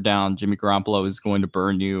on third down, Jimmy Garoppolo is going to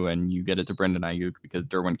burn you and you get it to Brendan Ayuk because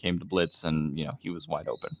Derwin came to blitz and, he was wide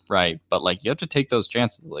open, right? But like, you have to take those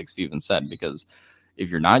chances, like Steven said, because if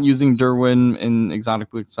you're not using Derwin in exotic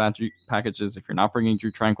blitz packages, if you're not bringing Drew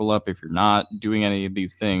Tranquil up, if you're not doing any of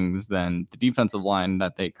these things, then the defensive line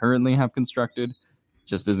that they currently have constructed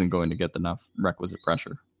just isn't going to get enough requisite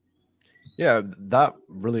pressure. Yeah, that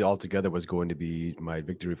really altogether was going to be my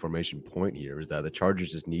victory formation point here, is that the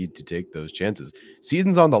Chargers just need to take those chances.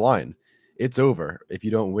 Season's on the line. It's over if you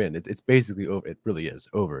don't win. It's basically over. It really is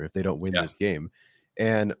over if they don't win this game.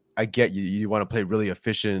 And I get you want to play really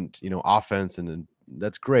efficient, offense, and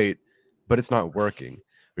that's great, but it's not working.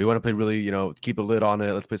 Or you want to play really, keep a lid on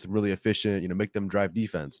it. Let's play some really efficient, make them drive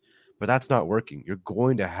defense. But that's not working. You're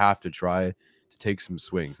going to have to try to take some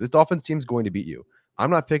swings. This Dolphins team's going to beat you. I'm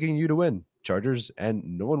not picking you to win, Chargers, and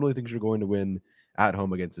no one really thinks you're going to win at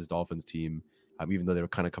home against this Dolphins team, even though they were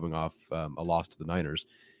kind of coming off a loss to the Niners.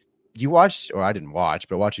 You watched, or I didn't watch,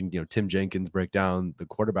 but watching Tim Jenkins break down the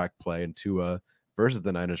quarterback play in Tua versus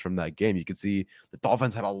the Niners from that game, you could see the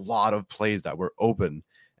Dolphins had a lot of plays that were open,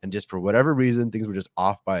 and just for whatever reason, things were just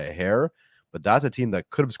off by a hair. But that's a team that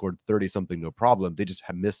could have scored 30-something, no problem. They just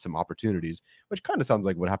have missed some opportunities, which kind of sounds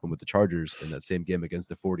like what happened with the Chargers in that same game against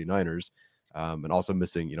the 49ers. And also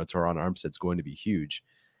missing, Teron Armstead's going to be huge.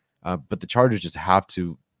 But the Chargers just have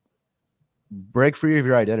to break free of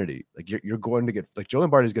your identity. Like you're going to get, like Joe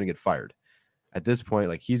Lombardi is going to get fired. At this point,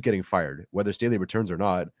 like he's getting fired. Whether Staley returns or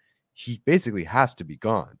not, he basically has to be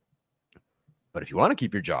gone. But if you want to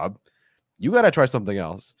keep your job, you got to try something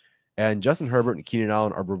else. And Justin Herbert and Keenan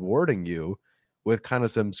Allen are rewarding you with kind of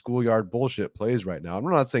some schoolyard bullshit plays right now. I'm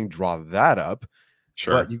not saying draw that up,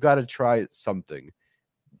 but you got to try something.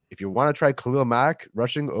 If you want to try Khalil Mack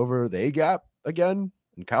rushing over the A-gap again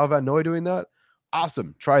and Kyle Van Noy doing that,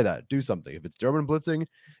 awesome. Try that. Do something. If it's Derwin blitzing,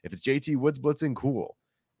 if it's JT Woods blitzing, cool.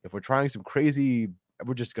 If we're trying some crazy,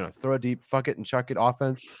 we're just going to throw a deep, fuck it and chuck it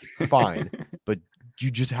offense, fine. But you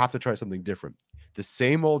just have to try something different. The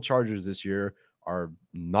same old Chargers this year are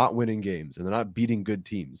not winning games and they're not beating good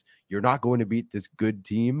teams. You're not going to beat this good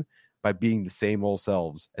team by being the same old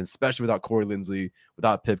selves, and especially without Corey Linsley,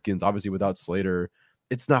 without Pipkins, obviously without Slater.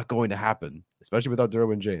 It's not going to happen, especially without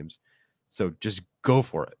Derwin James. So just go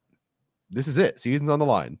for it. This is it. Season's on the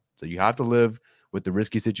line. So you have to live with the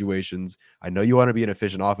risky situations. I know you want to be an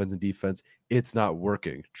efficient offense and defense. It's not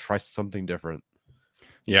working. Try something different.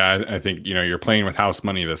 Yeah, I think, you're playing with house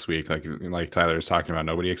money this week. Like Tyler's talking about,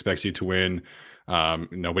 nobody expects you to win.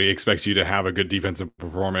 Nobody expects you to have a good defensive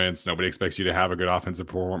performance. Nobody expects you to have a good offensive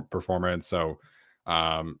performance. So,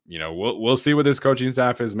 we'll see what this coaching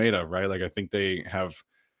staff is made of, right? Like, I think they have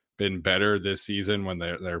been better this season when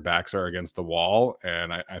their backs are against the wall.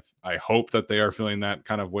 And I hope that they are feeling that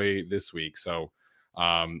kind of way this week. So,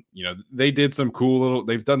 they've done some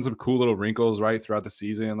cool little wrinkles right throughout the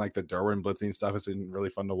season. Like the Derwin blitzing stuff has been really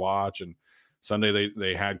fun to watch. And Sunday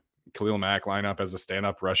they had Khalil Mack line up as a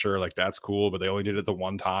stand-up rusher. Like that's cool, but they only did it the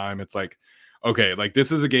one time. It's like, okay, like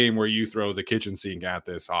this is a game where you throw the kitchen sink at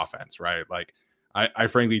this offense, right? Like I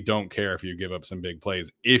frankly don't care if you give up some big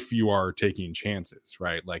plays if you are taking chances,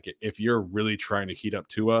 right? Like if you're really trying to heat up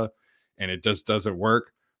Tua and it just doesn't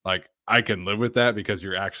work, like I can live with that because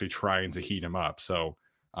you're actually trying to heat him up. So,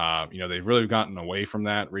 they've really gotten away from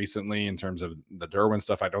that recently in terms of the Derwin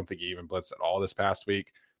stuff. I don't think he even blitzed at all this past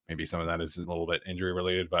week. Maybe some of that is a little bit injury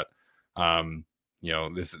related, but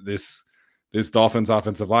this Dolphins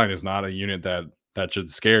offensive line is not a unit that should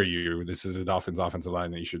scare you. This is a Dolphins offensive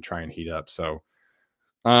line that you should try and heat up. So,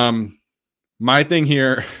 my thing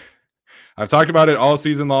here, I've talked about it all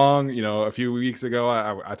season long. A few weeks ago,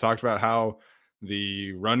 I talked about how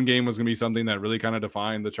the run game was going to be something that really kind of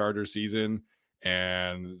defined the Chargers season.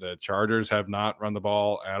 And the Chargers have not run the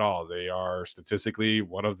ball at all. They are statistically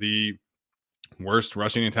one of the worst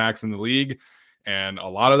rushing attacks in the league. And a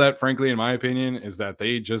lot of that, frankly, in my opinion, is that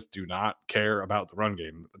they just do not care about the run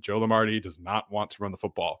game. Joe Lombardi does not want to run the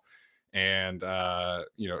football. And,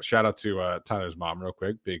 shout out to Tyler's mom real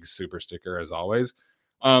quick. Big super sticker as always.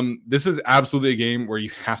 This is absolutely a game where you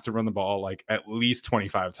have to run the ball like at least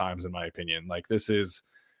 25 times, in my opinion. Like, this is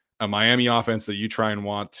a Miami offense that you try and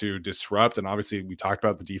want to disrupt. And obviously we talked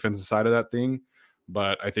about the defensive side of that thing,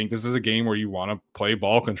 but I think this is a game where you want to play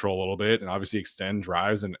ball control a little bit and obviously extend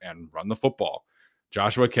drives and run the football.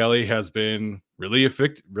 Joshua Kelly has been really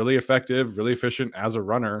effective, really efficient as a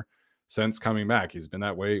runner since coming back. He's been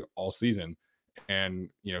that way all season. And,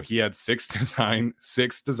 he had six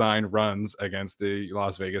design runs against the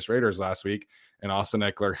Las Vegas Raiders last week, and Austin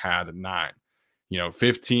Eckler had 9.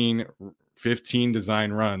 15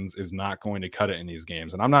 design runs is not going to cut it in these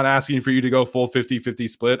games. And I'm not asking for you to go full 50-50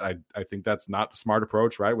 split. I think that's not the smart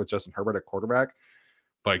approach, right? With Justin Herbert at quarterback.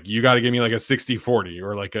 But you got to give me like a 60-40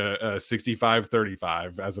 or like a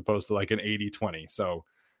 65-35 as opposed to like an 80-20. So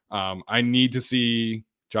I need to see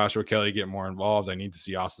Joshua Kelly get more involved. I need to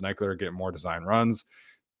see Austin Eckler get more design runs.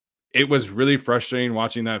 It was really frustrating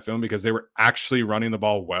watching that film because they were actually running the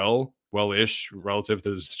ball well-ish relative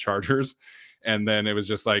to the Chargers. And then it was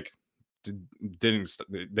just like, they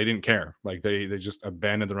didn't care. Like they just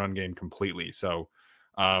abandoned the run game completely. So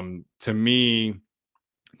to me,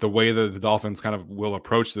 the way that the Dolphins kind of will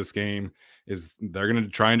approach this game is they're going to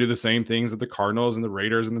try and do the same things that the Cardinals and the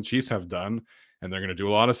Raiders and the Chiefs have done. And they're going to do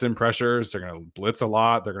a lot of sim pressures. They're going to blitz a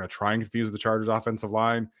lot. They're going to try and confuse the Chargers offensive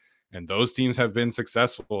line. And those teams have been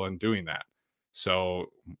successful in doing that. So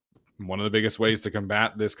one of the biggest ways to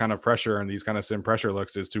combat this kind of pressure and these kind of sim pressure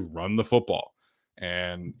looks is to run the football.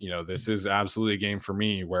 And, this is absolutely a game for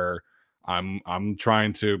me where I'm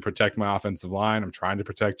trying to protect my offensive line. I'm trying to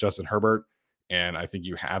protect Justin Herbert. And I think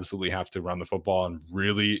you absolutely have to run the football and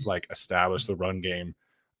really like establish the run game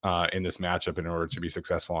in this matchup in order to be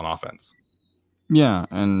successful on offense. Yeah,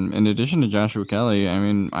 and in addition to Joshua Kelly, I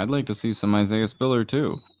mean, I'd like to see some Isaiah Spiller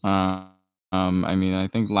too. I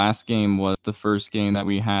think last game was the first game that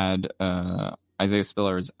we had Isaiah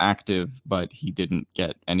Spiller is active, but he didn't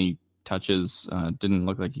get any touches. Didn't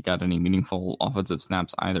look like he got any meaningful offensive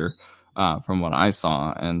snaps either, from what I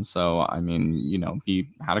saw. And so, he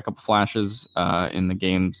had a couple flashes in the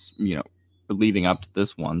games, leading up to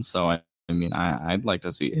this one. So, I'd like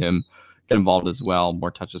to see him get involved as well.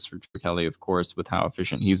 More touches for Kelly, of course, with how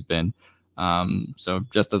efficient he's been. So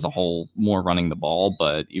just as a whole, more running the ball,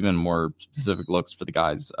 but even more specific looks for the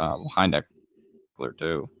guys behind Eckler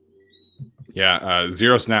too. Yeah,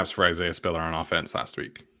 0 snaps for Isaiah Spiller on offense last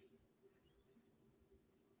week.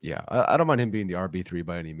 Yeah, I don't mind him being the RB3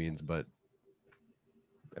 by any means, but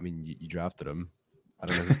you drafted him. I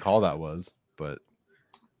don't know whose call that was, but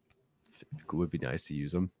it would be nice to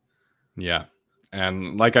use him. Yeah.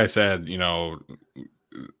 And like I said,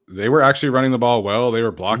 they were actually running the ball well. They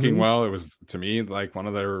were blocking well. It was, to me, like one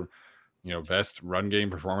of their, best run game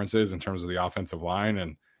performances in terms of the offensive line.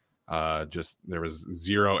 And just there was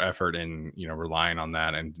 0 effort in, relying on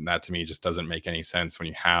that. And that to me just doesn't make any sense when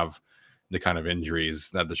you have the kind of injuries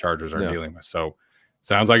that the Chargers are dealing with. So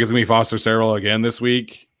sounds like it's going to be Foster Sarell again this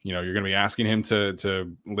week. You're going to be asking him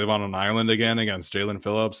to live on an island again against Jalen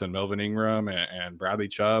Phillips and Melvin Ingram and Bradley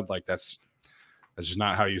Chubb. Like that's just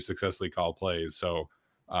not how you successfully call plays. So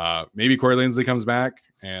maybe Corey Linsley comes back.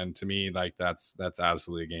 And to me, like that's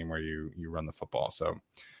absolutely a game where you run the football. So,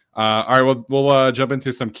 all right, we'll jump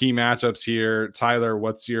into some key matchups here. Tyler,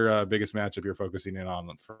 what's your biggest matchup you're focusing in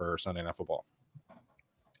on for Sunday Night Football?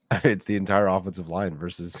 It's the entire offensive line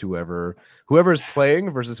versus whoever's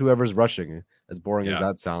playing versus whoever's rushing, as boring as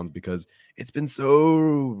that sounds, because it's been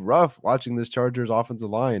so rough watching this Chargers offensive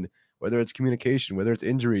line, whether it's communication, whether it's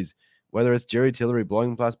injuries, whether it's Jerry Tillery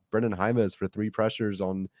blowing past Brendan Jaimes for 3 pressures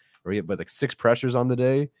or he had like 6 pressures on the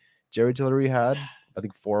day. Jerry Tillery had, I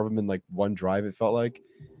think 4 of them in like one drive, it felt like.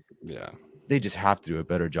 Yeah. They just have to do a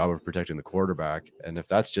better job of protecting the quarterback. And if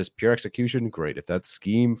that's just pure execution, great. If that's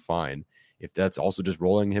scheme, fine. If that's also just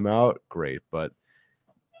rolling him out, great. But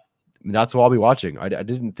that's what I'll be watching. I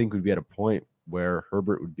didn't think we'd be at a point where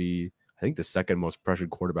Herbert would be, I think, the second most pressured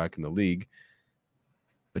quarterback in the league.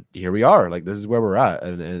 But here we are. Like, this is where we're at.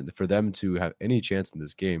 And for them to have any chance in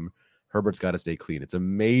this game, Herbert's got to stay clean. It's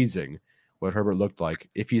amazing what Herbert looked like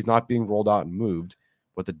if he's not being rolled out and moved,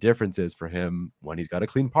 what the difference is for him when he's got a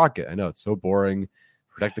clean pocket. I know it's so boring.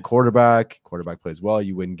 Protect the quarterback. Quarterback plays well,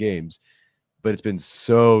 you win games. But it's been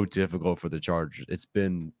so difficult for the Chargers. It's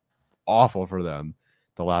been awful for them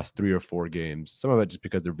the last 3 or 4 games. Some of it just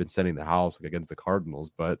because they've been sending the house like against the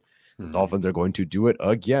Cardinals, but the Dolphins are going to do it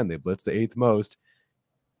again. They blitzed the 8th most.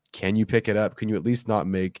 Can you pick it up? Can you at least not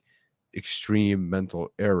make extreme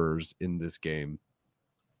mental errors in this game?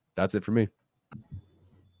 That's it for me.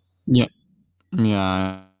 Yeah.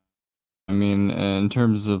 I mean, in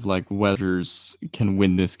terms of like whether can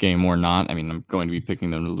win this game or not, I mean, I'm going to be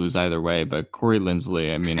picking them to lose either way. But Corey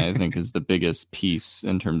Linsley, I mean, I think is the biggest piece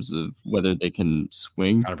in terms of whether they can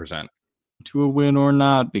swing 100% to a win or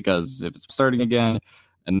not. Because if it's starting again,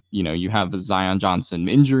 and you have a Zion Johnson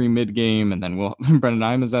injury mid-game, and then Brendan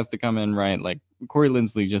Imus has to come in, right? Like Corey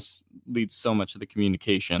Linsley just leads so much of the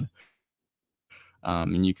communication.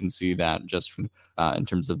 And you can see that just from in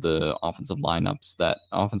terms of the offensive lineups that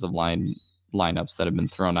have been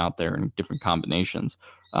thrown out there in different combinations.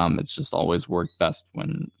 It's just always worked best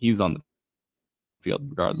when he's on the field,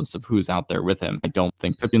 regardless of who's out there with him. I don't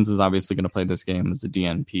think Pippins is obviously going to play this game as a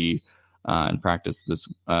DNP in practice this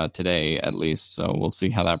today, at least. So we'll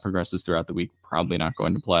see how that progresses throughout the week. Probably not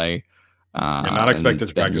going to play. Not expected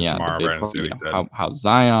to practice tomorrow, Brandon Staley said. How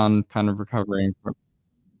Zion kind of recovering from.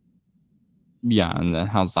 Yeah, and then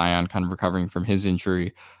how Zion kind of recovering from his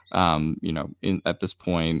injury. At this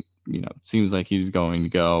point, it seems like he's going to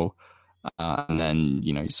go. And then,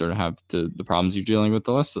 you sort of have the problems you're dealing with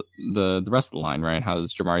the rest of the line, right? How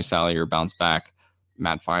does Jamari Salyer bounce back?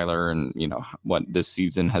 Matt Filer, and, what this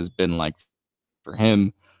season has been like for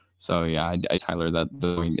him. So, yeah, I Tyler, that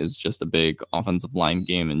the point is just a big offensive line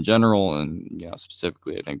game in general. And,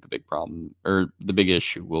 specifically, I think the big problem or the big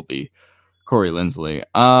issue will be Corey Linsley.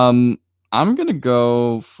 I'm going to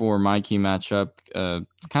go for my key matchup.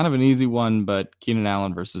 It's kind of an easy one, but Keenan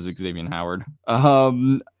Allen versus Xavier Howard.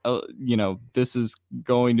 This is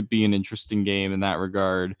going to be an interesting game in that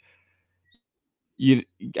regard. I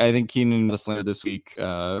think Keenan was slandered this week,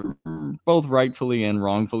 both rightfully and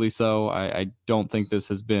wrongfully so. I don't think this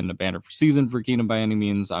has been a banner for season for Keenan by any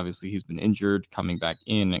means. Obviously, he's been injured, coming back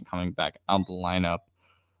in and coming back out of the lineup.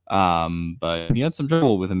 But he had some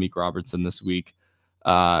trouble with Amik Robertson this week.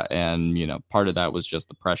 And part of that was just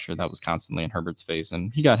the pressure that was constantly in Herbert's face,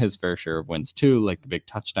 and he got his fair share of wins too, like the big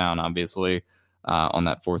touchdown, obviously, on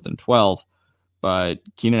that 4th and 12. But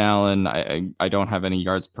Keenan Allen, I don't have any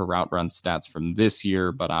yards per route run stats from this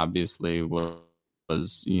year, but obviously was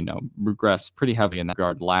regressed pretty heavily in that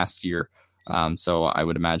regard last year. So I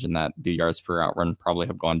would imagine that the yards per route run probably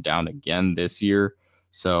have gone down again this year.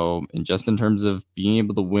 So, and just in terms of being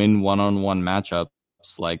able to win one-on-one matchups,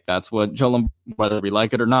 like that's what Joe, whether we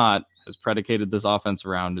like it or not, has predicated this offense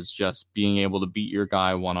around, is just being able to beat your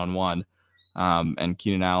guy one-on-one. And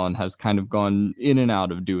Keenan Allen has kind of gone in and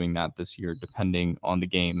out of doing that this year, depending on the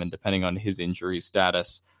game and depending on his injury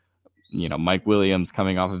status. Mike Williams,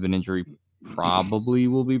 coming off of an injury, probably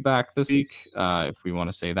will be back this week, if we want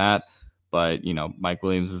to say that. But, Mike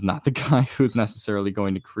Williams is not the guy who's necessarily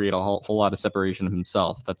going to create a whole lot of separation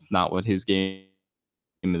himself. That's not what his game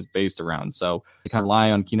is based around. So you kind of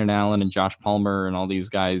rely on Keenan Allen and Josh Palmer and all these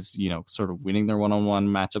guys, sort of winning their one-on-one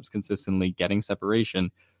matchups consistently, getting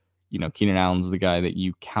separation. Keenan Allen's the guy that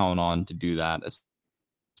you count on to do that,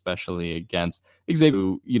 especially against Xavier,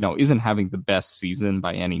 who, isn't having the best season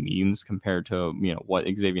by any means compared to, what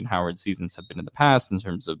Xavier Howard's seasons have been in the past in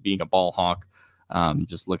terms of being a ball hawk.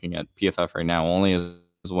 Just looking at PFF right now, only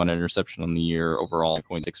has 1 interception on the year, overall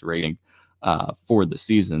 0.6 rating for the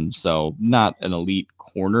season. So not an elite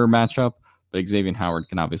corner matchup, but Xavier Howard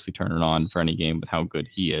can obviously turn it on for any game with how good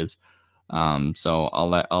he is. So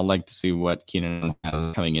I'll like to see what Keenan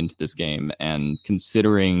has coming into this game, and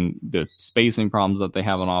considering the spacing problems that they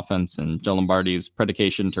have on offense and Joe Lombardi's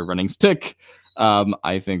predication to running stick,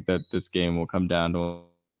 I think that this game will come down to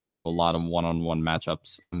a lot of one-on-one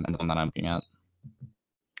matchups, and that I'm looking at.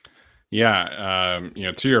 Yeah,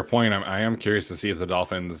 to your point, I am curious to see if the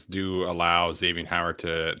Dolphins do allow Xavier Howard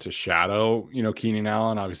to shadow, Keenan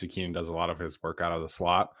Allen. Obviously, Keenan does a lot of his work out of the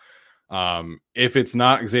slot. If it's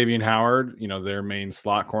not Xavier Howard, their main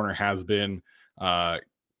slot corner has been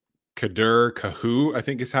Kader Kahu, I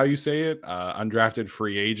think is how you say it, undrafted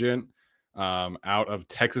free agent out of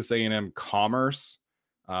Texas A&M Commerce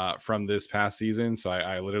from this past season. So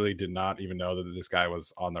I literally did not even know that this guy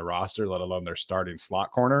was on the roster, let alone their starting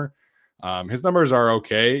slot corner. His numbers are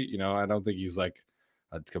okay. You know, I don't think he's like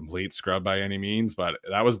a complete scrub by any means, but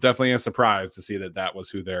that was definitely a surprise to see that was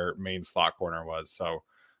who their main slot corner was. So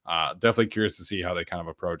definitely curious to see how they kind of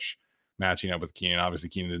approach matching up with Keenan. Obviously,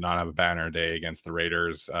 Keenan did not have a banner day against the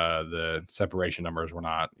Raiders. The separation numbers were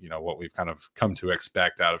not, what we've kind of come to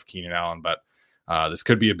expect out of Keenan Allen, but this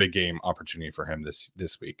could be a big game opportunity for him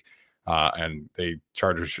this week. And the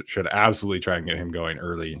Chargers should absolutely try and get him going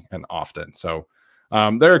early and often. So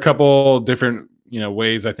there are a couple different,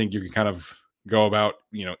 ways I think you can kind of go about,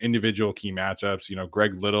 individual key matchups.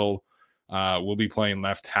 Greg Little will be playing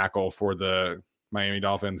left tackle for the Miami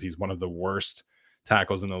Dolphins. He's one of the worst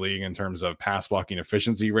tackles in the league in terms of pass blocking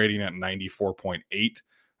efficiency rating at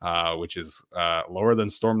 94.8, which is lower than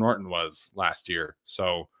Storm Norton was last year.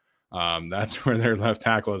 So that's where their left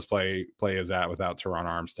tackle play is at without Teron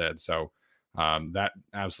Armstead. So that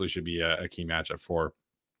absolutely should be a key matchup for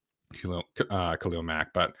Khalil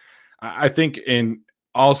Mack. But I think in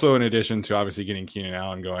addition to obviously getting Keenan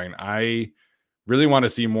Allen going, I really want to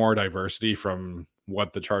see more diversity from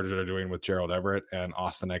what the Chargers are doing with Gerald Everett and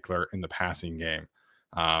Austin Eckler in the passing game.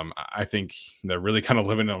 I think they're really kind of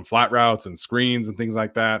living on flat routes and screens and things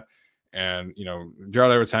like that. And,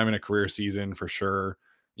 Gerald Everett's having a career season for sure.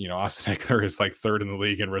 Austin Eckler is like third in the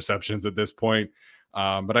league in receptions at this point.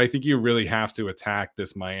 But I think you really have to attack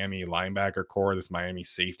this Miami linebacker core, this Miami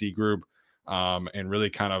safety group, and really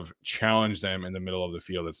kind of challenge them in the middle of the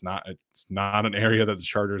field. It's not an area that the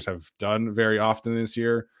Chargers have done very often this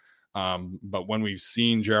year. But when we've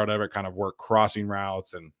seen Gerald Everett kind of work crossing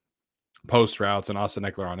routes and post routes and Austin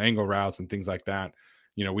Eckler on angle routes and things like that,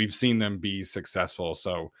 we've seen them be successful.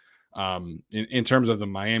 So in terms of the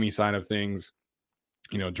Miami side of things,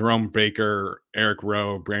 Jerome Baker, Eric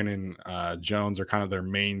Rowe, Brandon Jones are kind of their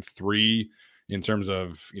main three in terms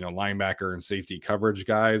of, linebacker and safety coverage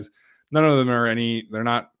guys. None of them they're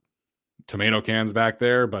not tomato cans back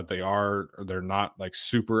there, but they're not like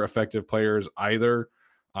super effective players either.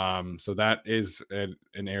 So that is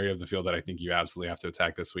an area of the field that I think you absolutely have to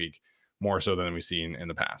attack this week, more so than we've seen in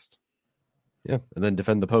the past. Yeah. And then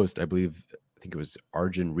defend the post. I think it was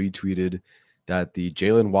Arjun retweeted that the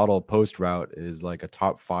Jalen Waddle post route is like a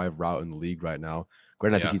top 5 route in the league right now.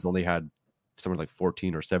 Granted, I think he's only had somewhere like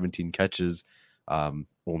 14 or 17 catches,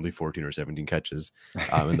 only 14 or 17 catches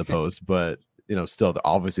in the post, but still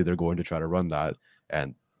obviously they're going to try to run that.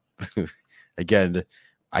 And again,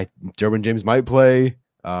 Derwin James might play,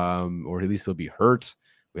 or at least he'll be hurt.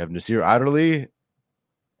 We have Nasir Adderley,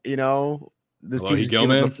 this team just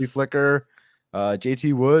gave us a free flicker.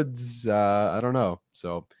 JT Woods, I don't know.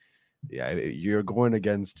 So yeah, you're going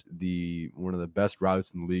against one of the best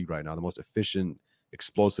routes in the league right now, the most efficient,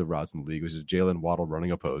 explosive routes in the league, which is Jalen Waddle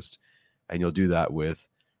running a post. And you'll do that with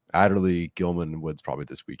Adderley, Gilman, and Woods probably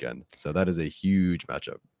this weekend. So that is a huge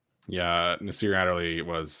matchup. Yeah, Nasir Adderley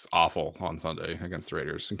was awful on Sunday against the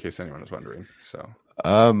Raiders, in case anyone was wondering. So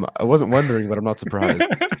I wasn't wondering, but I'm not surprised.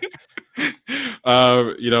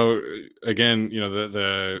 Again,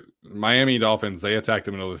 the Miami Dolphins, they attack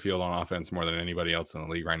the middle of the field on offense more than anybody else in the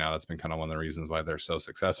league right now. That's been kind of one of the reasons why they're so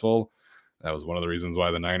successful. That was one of the reasons why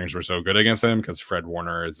the Niners were so good against them, because Fred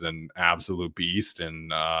Warner is an absolute beast and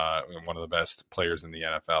one of the best players in the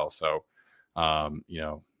NFL. So,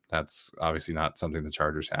 that's obviously not something the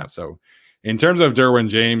Chargers have. So in terms of Derwin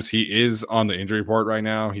James, he is on the injury report right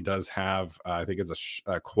now. He does have, I think it's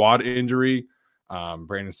a quad injury.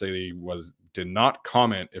 Brandon Staley did not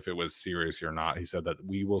comment if it was serious or not. He said that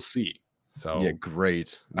we will see. So yeah,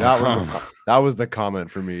 great. That was the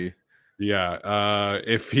comment for me. Yeah.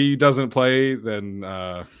 If he doesn't play, then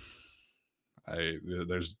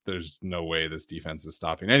there's no way this defense is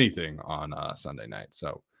stopping anything on Sunday night.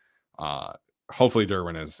 So hopefully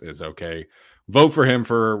Derwin is okay. Vote for him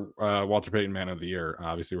for Walter Payton Man of the Year.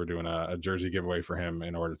 Obviously, we're doing a jersey giveaway for him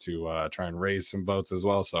in order to try and raise some votes as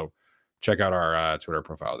well. So check out our Twitter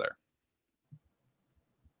profile there.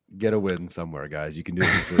 Get a win somewhere, guys. You can do it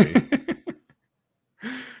for free.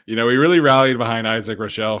 We really rallied behind Isaac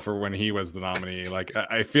Rochelle for when he was the nominee. Like,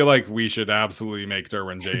 I feel like we should absolutely make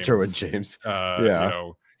Derwin James.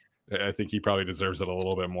 I think he probably deserves it a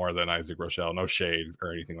little bit more than Isaac Rochelle. No shade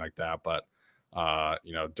or anything like that, but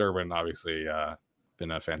Derwin obviously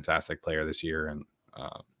been a fantastic player this year and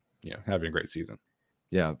having a great season.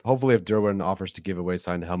 Yeah, hopefully if Derwin offers to give away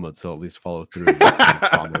signed helmets, he'll at least follow through with his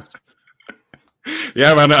promise.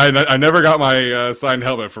 Yeah, man, I never got my signed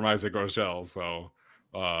helmet from Isaac Rochelle, so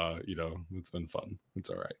it's been fun. It's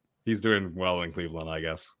all right. He's doing well in Cleveland, I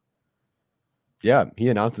guess. Yeah, he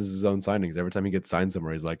announces his own signings every time he gets signed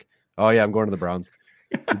somewhere. He's like, "Oh yeah, I'm going to the Browns."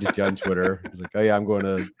 He just got on Twitter. He's like, "Oh yeah, I'm going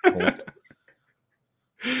to Colts."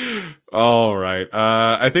 All right.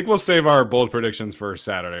 I think we'll save our bold predictions for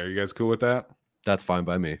Saturday. Are you guys cool with that? That's fine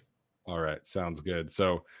by me. All right. Sounds good.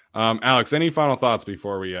 So, Alex, any final thoughts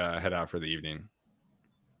before we head out for the evening?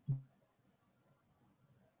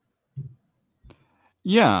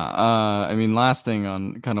 Yeah, I mean, last thing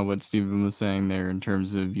on kind of what Steven was saying there in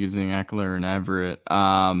terms of using Eckler and Everett.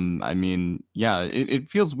 I mean, yeah, it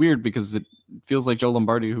feels weird because it feels like Joe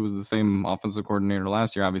Lombardi, who was the same offensive coordinator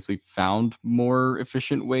last year, obviously found more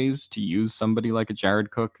efficient ways to use somebody like a Jared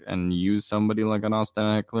Cook and use somebody like an Austin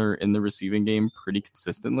Eckler in the receiving game pretty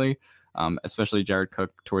consistently, especially Jared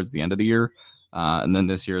Cook towards the end of the year. And then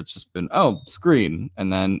this year it's just been, screen.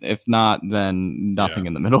 And then if not, then nothing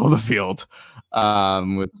in the middle of the field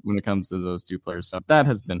with when it comes to those two players. So that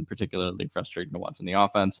has been particularly frustrating to watch in the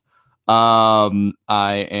offense.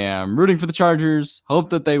 I am rooting for the Chargers. Hope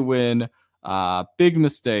that they win. Big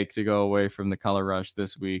mistake to go away from the color rush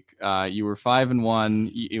this week. You were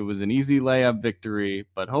 5-1. It was an easy layup victory,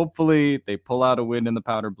 but hopefully they pull out a win in the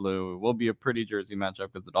powder blue. It will be a pretty jersey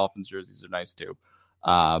matchup because the Dolphins jerseys are nice too.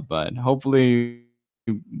 But hopefully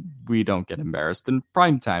we don't get embarrassed in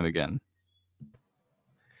prime time again.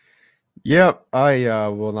 Yep, I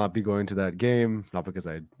will not be going to that game. Not because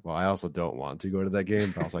I also don't want to go to that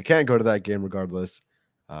game, but also I can't go to that game regardless.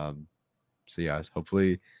 So yeah,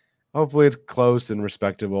 hopefully it's close and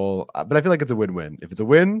respectable. But I feel like it's a win-win. If it's a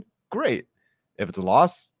win, great. If it's a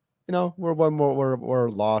loss, we're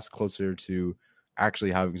a loss closer to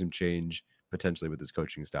actually having some change potentially with this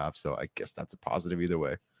coaching staff. So I guess that's a positive either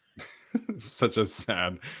way. Such a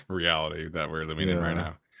sad reality that we're living in right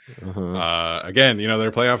now. Uh-huh. Again,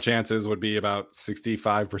 their playoff chances would be about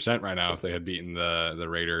 65% right now if they had beaten the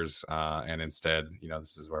Raiders. And instead,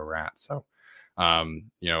 this is where we're at. So,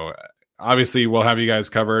 obviously we'll have you guys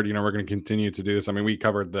covered. We're going to continue to do this. I mean, we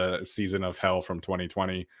covered the season of hell from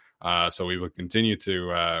 2020. So we will continue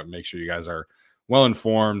to make sure you guys are well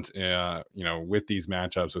informed, with these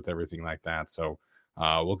matchups, with everything like that. So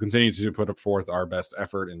we'll continue to put forth our best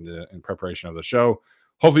effort in preparation of the show.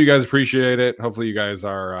 Hopefully you guys appreciate it. Hopefully you guys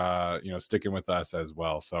are, sticking with us as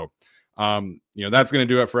well. So, that's going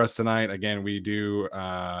to do it for us tonight. Again, we do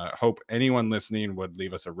hope anyone listening would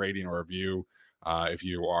leave us a rating or review. If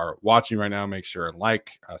you are watching right now, make sure and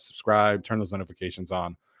subscribe, turn those notifications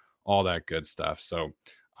on, all that good stuff. So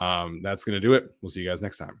that's going to do it. We'll see you guys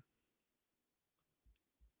next time.